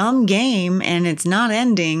this dumb game and it's not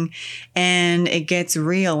ending, and it gets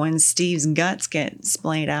real when Steve's guts get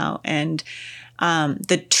splayed out. And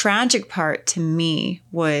the tragic part to me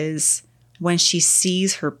was when she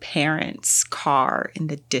sees her parents' car in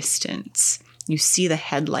the distance. You see the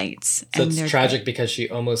headlights. So it's tragic because she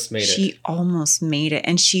almost made it. She almost made it,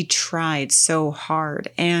 and she tried so hard.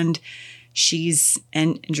 And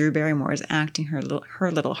Drew Barrymore is acting her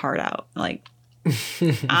little heart out. Like,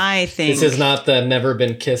 I think this is not the never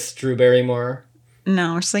been kissed Drew Barrymore.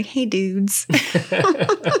 No, she's like, hey dudes.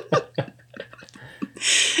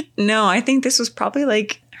 No, I think this was probably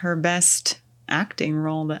like her best acting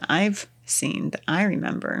role that I've seen, that I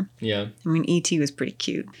remember. Yeah. I mean, E.T. was pretty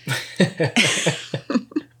cute.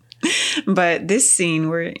 But this scene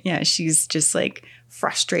where, she's just like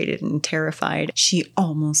frustrated and terrified. She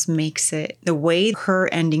almost makes it. The way her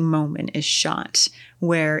ending moment is shot,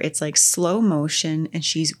 where it's like slow motion and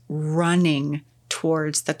she's running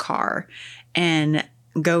towards the car, and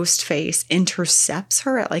Ghostface intercepts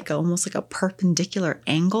her at like almost like a perpendicular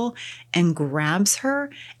angle and grabs her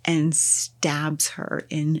and stabs her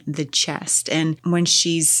in the chest. And when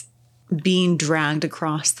she's being dragged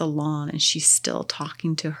across the lawn and she's still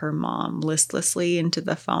talking to her mom listlessly into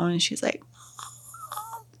the phone, and she's like,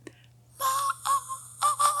 Mom.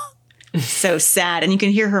 So sad. And you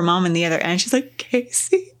can hear her mom in the other end. She's like,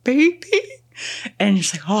 Casey, baby. And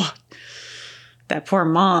she's like, oh, that poor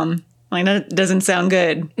mom. Like, that doesn't sound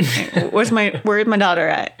good. Where's my daughter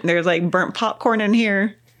at? There's like burnt popcorn in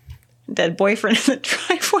here. Dead boyfriend in the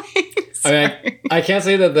driveway. I mean, I can't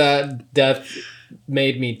say that death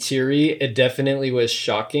made me teary. It definitely was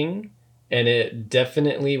shocking, and it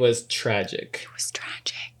definitely was tragic. It was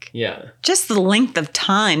tragic. Yeah. Just the length of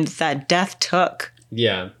time that death took.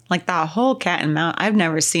 Yeah. Like that whole cat and mouse. I've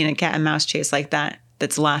never seen a cat and mouse chase like that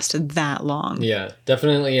that's lasted that long. Yeah,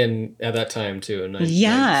 definitely at that time too. In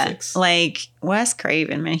 1996. Like Wes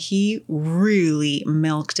Craven, man, he really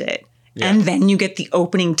milked it. Yeah. And then you get the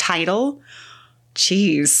opening title.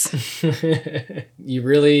 Jeez. You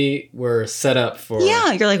really were set up for...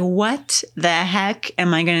 Yeah, you're like, what the heck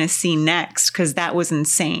am I going to see next? Because that was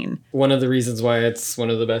insane. One of the reasons why it's one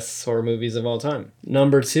of the best horror movies of all time.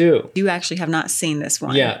 Number 2. You actually have not seen this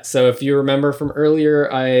one. Yeah, so if you remember from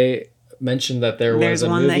earlier, I mentioned that there's a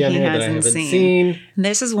movie on here that I haven't seen.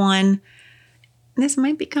 This is one... This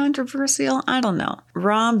might be controversial. I don't know.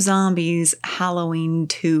 Rob Zombie's Halloween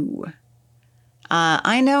 2.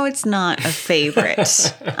 I know it's not a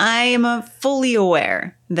favorite. I am fully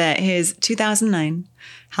aware that his 2009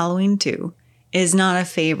 Halloween 2 is not a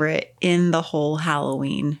favorite in the whole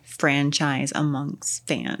Halloween franchise amongst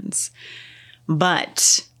fans.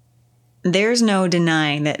 But there's no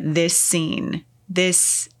denying that this scene,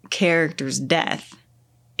 this character's death,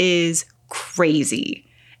 is crazy.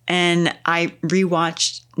 And I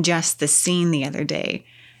rewatched just the scene the other day.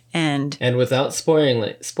 And without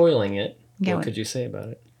spoiling it, what could you say about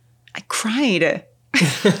it? I cried.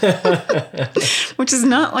 which is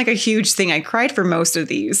not like a huge thing. I cried for most of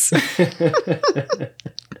these.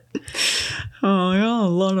 Oh, yeah, a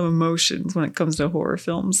lot of emotions when it comes to horror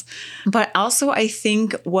films. But also, I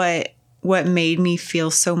think what made me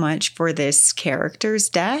feel so much for this character's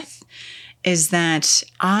death is that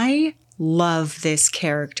I love this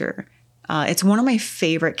character. It's one of my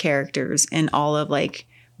favorite characters in all of like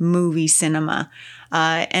movie cinema.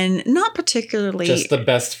 And not particularly... Just the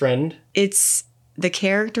best friend? It's the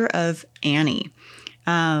character of Annie,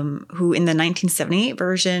 who in the 1978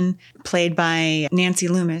 version, played by Nancy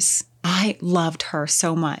Loomis. I loved her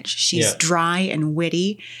so much. She's dry and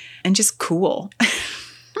witty and just cool.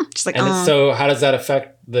 Just like, so how does that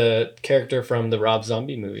affect the character from the Rob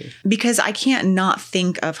Zombie movie? Because I can't not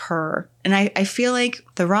think of her. And I feel like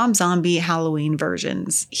the Rob Zombie Halloween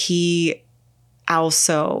versions, he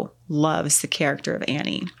also loves the character of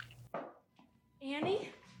Annie. Annie?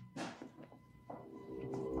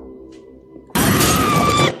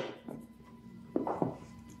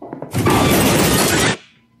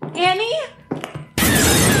 Annie?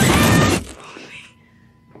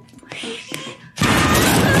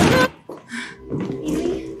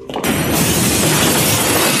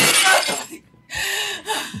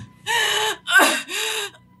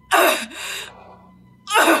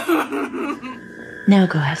 Now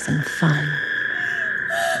go have some fun.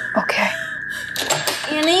 Okay.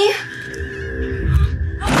 Annie?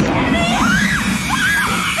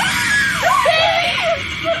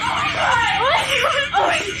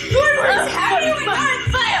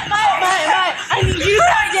 I need you to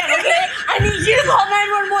call again, okay? I need you to call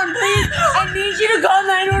 911, please. I need you to call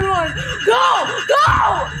 911. Go!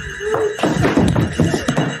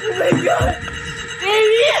 Oh my god.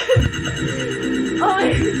 Baby!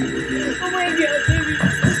 Oh my god, baby.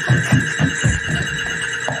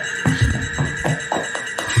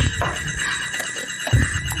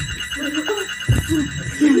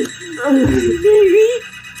 Baby?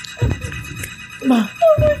 Mom.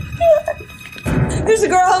 Oh my god. There's a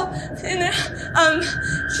girl and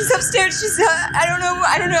she's upstairs. She's I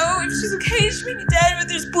don't know if she's okay. She may be dead, but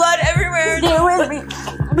there's blood everywhere. Stay with me.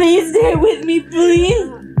 Please stay with me, please.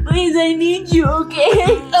 Please, I need you,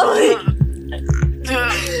 okay? Oh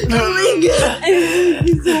my god. I love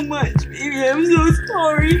you so much, baby. I'm so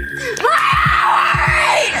sorry.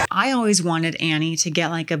 I always wanted Annie to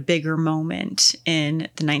get like a bigger moment in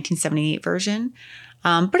the 1978 version.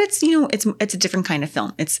 But it's, it's a different kind of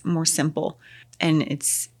film. It's more simple and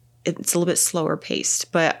it's a little bit slower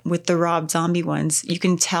paced. But with the Rob Zombie ones, you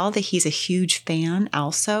can tell that he's a huge fan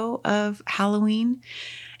also of Halloween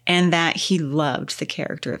and that he loved the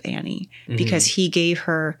character of Annie because he gave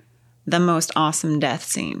her the most awesome death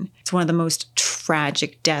scene. It's one of the most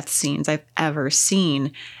tragic death scenes I've ever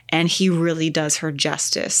seen. And he really does her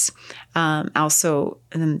justice. Also,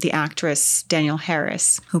 the actress Danielle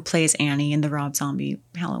Harris, who plays Annie in the Rob Zombie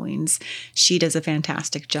Halloweens, she does a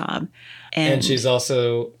fantastic job. And she's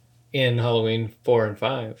also in Halloween 4 and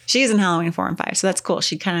 5. She is in Halloween 4 and 5. So that's cool.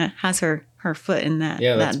 She kind of has her foot in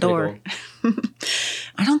that door. Cool.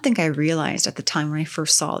 I don't think I realized at the time when I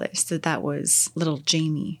first saw this that was little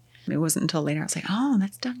Jamie. It wasn't until later I was like, oh,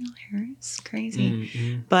 that's Danielle Harris. Crazy.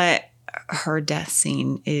 Mm-hmm. But her death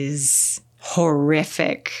scene is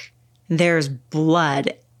horrific. There's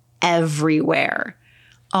blood everywhere,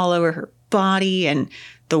 all over her body and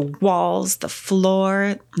the walls, the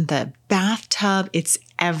floor, the bathtub. It's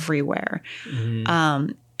everywhere.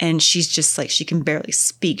 Mm-hmm. And she's just like, she can barely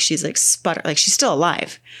speak. She's like like she's still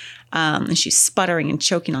alive. And she's sputtering and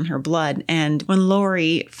choking on her blood. And when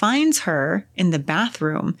Laurie finds her in the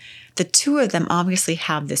bathroom, the two of them obviously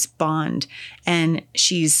have this bond. And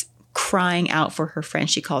she's crying out for her friend.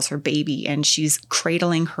 She calls her baby. And she's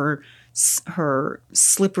cradling her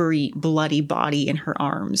slippery, bloody body in her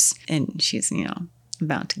arms. And she's,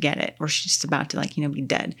 about to get it. Or she's just about to be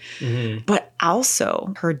dead. Mm-hmm. But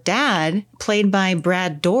also her dad, played by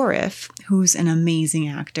Brad Dourif, who's an amazing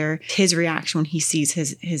actor, his reaction when he sees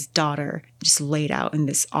his daughter just laid out in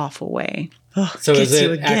this awful way. Oh, so is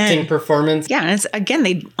it acting performance? Yeah, and it's again,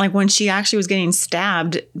 they when she actually was getting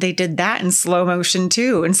stabbed, they did that in slow motion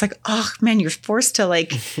too. And it's like, oh man, you're forced to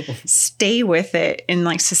stay with it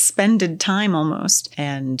in suspended time almost.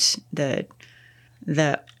 And the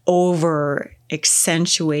over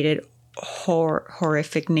accentuated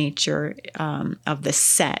horrific nature of the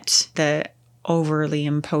set, the overly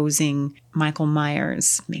imposing Michael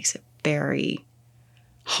Myers makes it very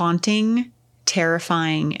haunting,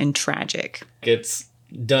 terrifying, and tragic. It's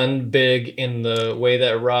done big in the way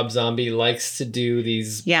that Rob Zombie likes to do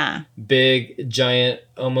these big, giant,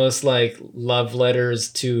 almost like love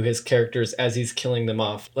letters to his characters as he's killing them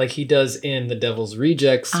off. Like he does in The Devil's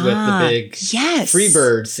Rejects with the big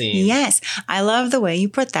Freebird scene. Yes. I love the way you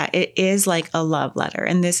put that. It is like a love letter.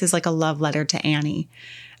 And this is like a love letter to Annie.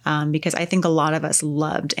 Because I think a lot of us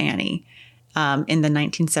loved Annie in the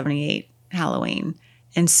 1978 Halloween.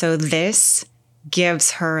 And so this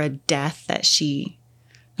gives her a death that she...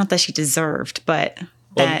 Not that she deserved, but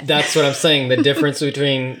that's what I'm saying. The difference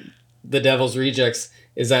between The Devil's Rejects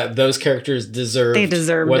is that those characters deserved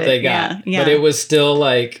what they got. Yeah. But it was still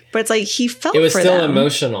like... But it's like he felt for them. It was still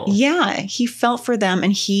emotional. Yeah. He felt for them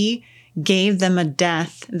and he gave them a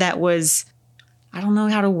death that was... I don't know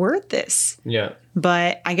how to word this. Yeah.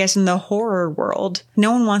 But I guess in the horror world,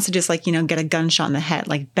 no one wants to just like, get a gunshot in the head.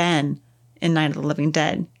 Like Ben in Night of the Living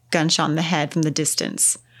Dead. Gunshot in the head from the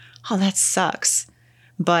distance. Oh, that sucks.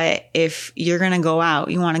 But if you're going to go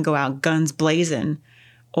out, you want to go out guns blazing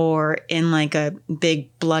or in like a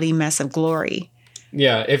big bloody mess of glory.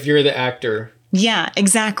 Yeah, if you're the actor. Yeah,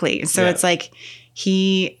 exactly. So it's like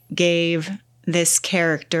he gave this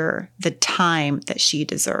character the time that she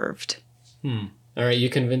deserved. All right, you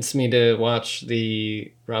convinced me to watch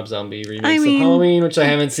the Rob Zombie remakes of Halloween, which I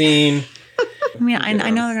haven't seen. I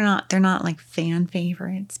know they're not like fan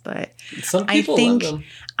favorites, but some people love them.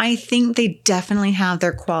 I think they definitely have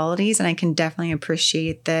their qualities, and I can definitely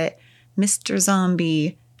appreciate that Mr.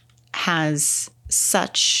 Zombie has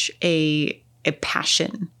such a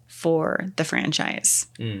passion for the franchise.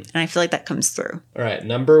 And I feel like that comes through. All right,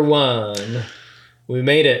 number 1. We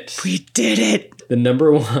made it. We did it. The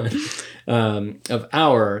number 1 of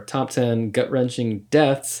our top 10 gut-wrenching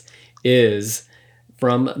deaths is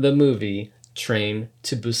from the movie Train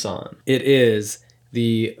to Busan. It is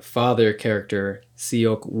the father character,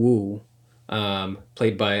 Seok Woo,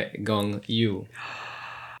 played by Gong Yoo.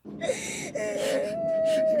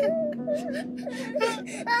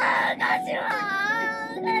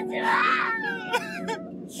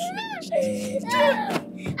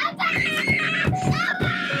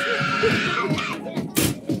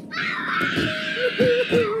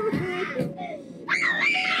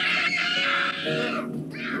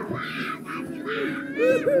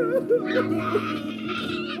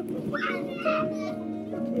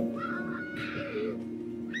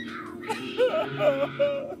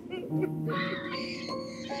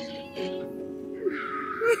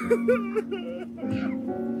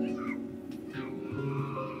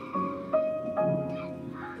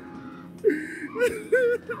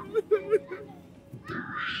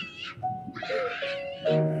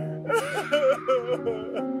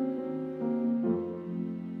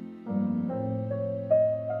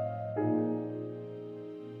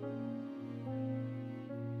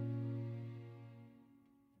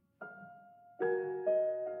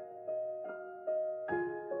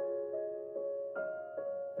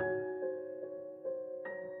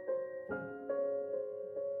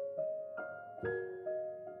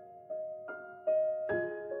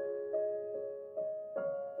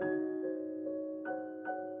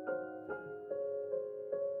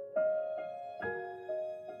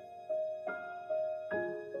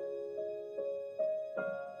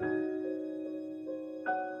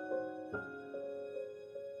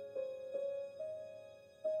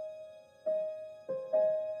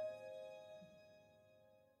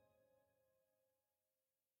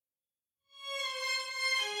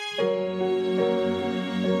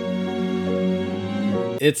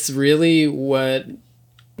 It's really what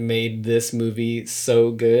made this movie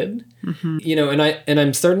so good. And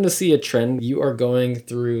I'm starting to see a trend. You are going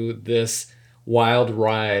through this wild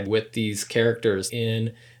ride with these characters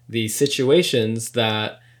in these situations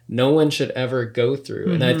that no one should ever go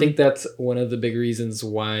through. And I think that's one of the big reasons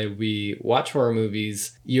why we watch horror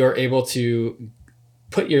movies. You're able to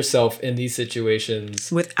put yourself in these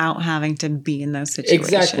situations without having to be in those situations.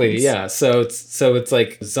 Exactly. Yeah. So it's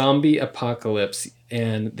like zombie apocalypse,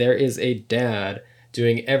 and there is a dad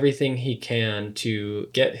doing everything he can to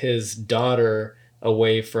get his daughter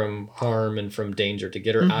away from harm and from danger, to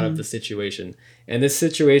get her out of the situation. And this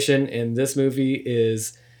situation in this movie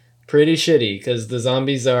is pretty shitty because the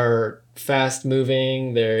zombies are fast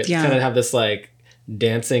moving. They kind of have this like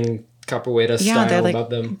dancing capoeira style about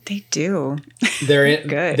them. They do. They're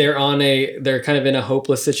kind of in a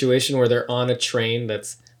hopeless situation where they're on a train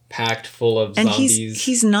that's packed full of zombies. And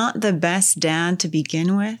he's not the best dad to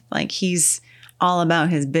begin with. Like, he's all about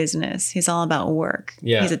his business. He's all about work.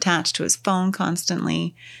 Yeah. He's attached to his phone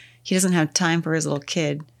constantly. He doesn't have time for his little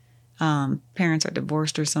kid. parents are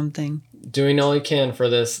divorced or something. Doing all he can for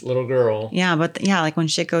this little girl. Yeah, but like when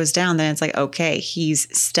shit goes down, then it's like, okay, he's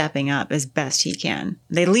stepping up as best he can.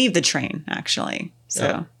 They leave the train, actually.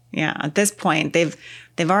 So yeah, at this point, they've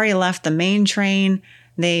already left the main train.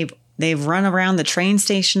 They've run around the train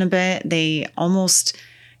station a bit. They almost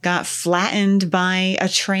got flattened by a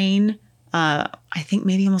train. I think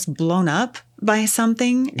maybe almost blown up by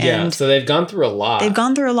something. And so they've gone through a lot.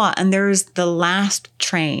 And there's the last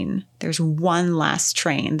train. There's one last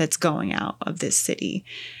train that's going out of this city.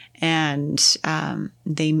 And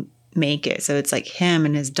they make it. So it's like him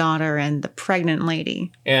and his daughter and the pregnant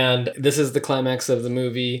lady. And this is the climax of the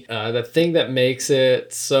movie. The thing that makes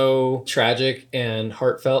it so tragic and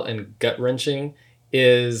heartfelt and gut-wrenching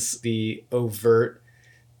is the overt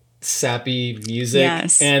sappy music.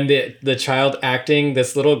 Yes. And the child acting.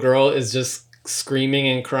 This little girl is just screaming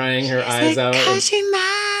and crying her eyes out.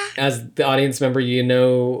 As the audience member, you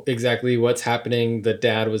know exactly what's happening. The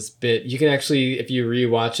dad was bit. You can actually, if you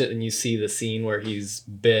rewatch it and you see the scene where he's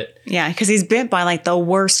bit. Yeah, because he's bit by like the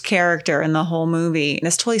worst character in the whole movie.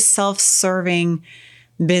 This totally self-serving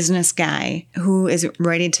business guy who is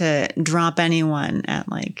ready to drop anyone at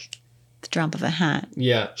like the drop of a hat.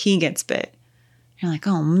 Yeah. He gets bit. You're like,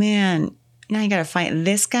 oh man, now you got to fight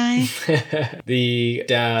this guy. The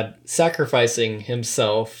dad sacrificing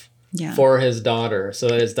himself for his daughter so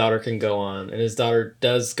that his daughter can go on. And his daughter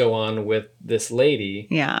does go on with this lady.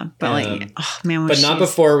 Yeah. But like, oh man. But not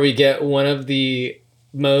before we get one of the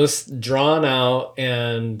most drawn out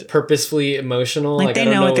and purposefully emotional. Like they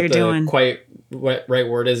know what they're doing. Quite what right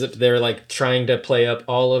word is it? They're like trying to play up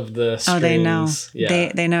all of the strings. Oh, they know.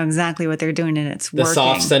 Yeah. They know exactly what they're doing and it's working. The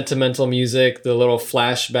soft sentimental music, the little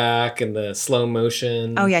flashback and the slow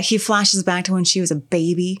motion. Oh yeah. He flashes back to when she was a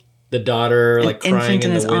baby. The daughter like crying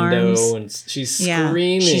in the window arms. and she's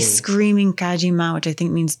screaming. She's screaming Kajima, which I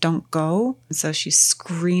think means don't go. And so she's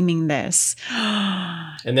screaming this.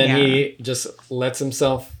 And then he just lets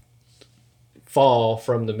himself fall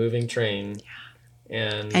from the moving train.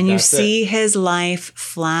 Yeah. And you see his life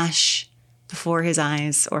flash before his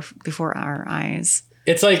eyes or before our eyes.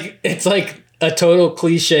 It's like a total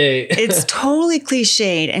cliche. It's totally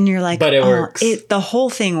cliched, and you're like, but it works. The whole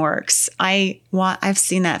thing works. I've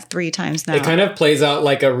seen that 3 times now. It kind of plays out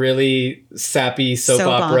like a really sappy soap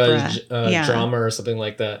opera. Drama or something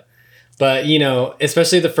like that. But you know,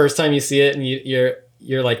 especially the first time you see it, and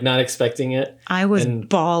you're like not expecting it. I was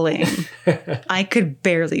bawling. I could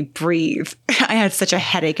barely breathe. I had such a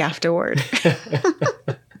headache afterward.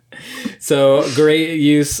 So great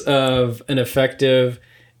use of an effective,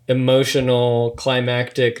 emotional,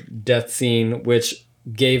 climactic death scene, which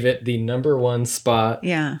gave it the #1 spot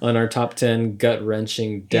on our top 10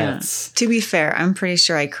 gut-wrenching deaths. Yeah. To be fair, I'm pretty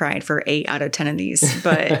sure I cried for 8 out of 10 of these,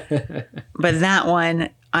 but that one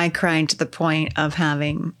I cried to the point of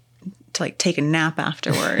having to like take a nap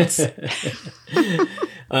afterwards.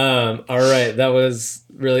 All right, that was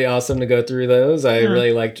really awesome to go through those. I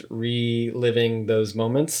really liked reliving those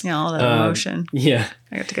moments. Yeah, all that emotion. Yeah.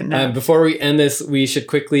 I got to take a nap. Before we end this, we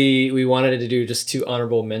wanted to do just 2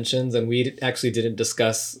 honorable mentions, and we actually didn't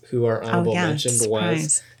discuss who our honorable mention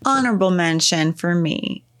was. Honorable mention for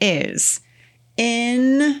me is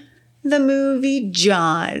in the movie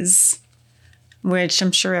Jaws, which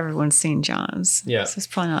I'm sure everyone's seen Jaws. Yeah. So it's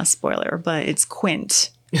probably not a spoiler, but it's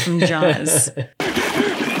Quint from Jaws.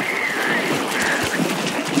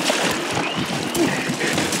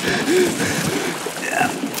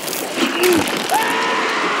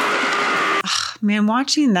 Man,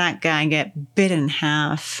 watching that guy get bit in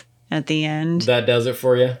half at the end. That does it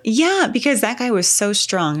for you? Yeah, because that guy was so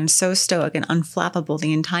strong and so stoic and unflappable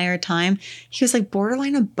the entire time. He was like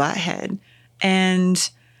borderline a butthead.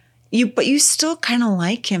 But you still kind of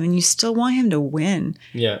like him and you still want him to win.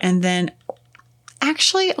 Yeah. And then,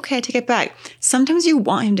 actually, okay, I take it back. Sometimes you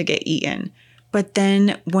want him to get eaten. But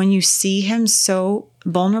then when you see him so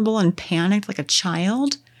vulnerable and panicked like a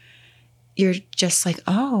child, you're just like,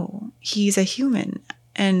 oh, he's a human.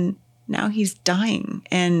 And now he's dying.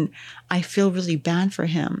 And I feel really bad for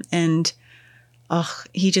him. And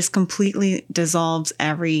he just completely dissolves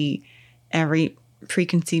every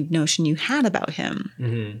preconceived notion you had about him.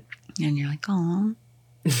 Mm-hmm. And you're like, oh.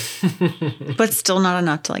 But still not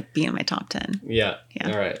enough to like be in my top 10. Yeah.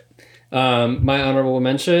 All right. My honorable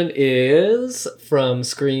mention is from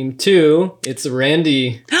Scream 2. It's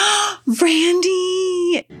Randy.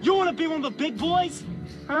 Randy! You want to be one of the big boys?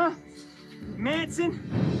 Huh? Manson?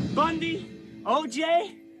 Bundy?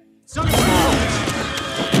 OJ?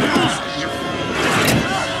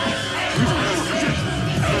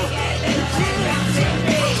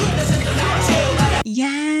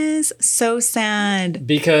 Yes! was so sad.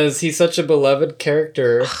 Because he's such a beloved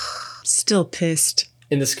character. Still pissed.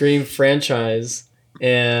 In the Scream franchise.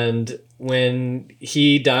 And when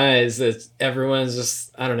he dies, everyone's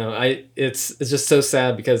just, I don't know. It's just so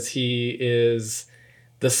sad because he is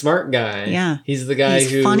the smart guy. Yeah. He's the guy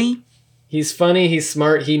He's funny. He's funny. He's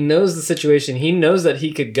smart. He knows the situation. He knows that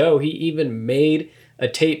he could go. He even made a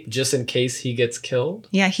tape just in case he gets killed.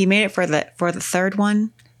 Yeah, he made it for the third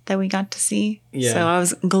one that we got to see. Yeah. So I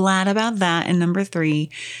was glad about that in number 3.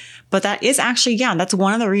 But that is actually, that's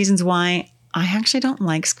one of the reasons why I actually don't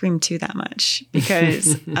like Scream 2 that much,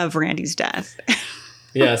 because of Randy's death.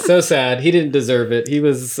 Yeah, so sad. He didn't deserve it. He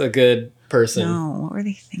was a good person. No, what were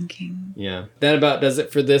they thinking? Yeah. That about does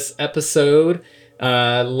it for this episode.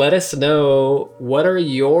 Let us know, what are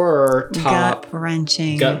your top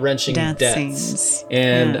gut-wrenching deaths? Scenes.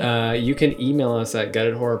 And you can email us at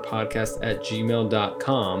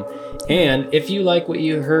guttedhorrorpodcast@gmail.com. And if you like what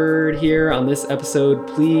you heard here on this episode,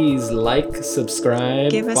 please like,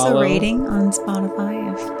 subscribe, give us follow. a rating on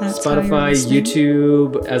Spotify if that's Spotify,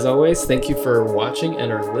 YouTube. As always, thank you for watching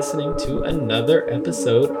and are listening to another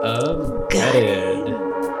episode of Gutted.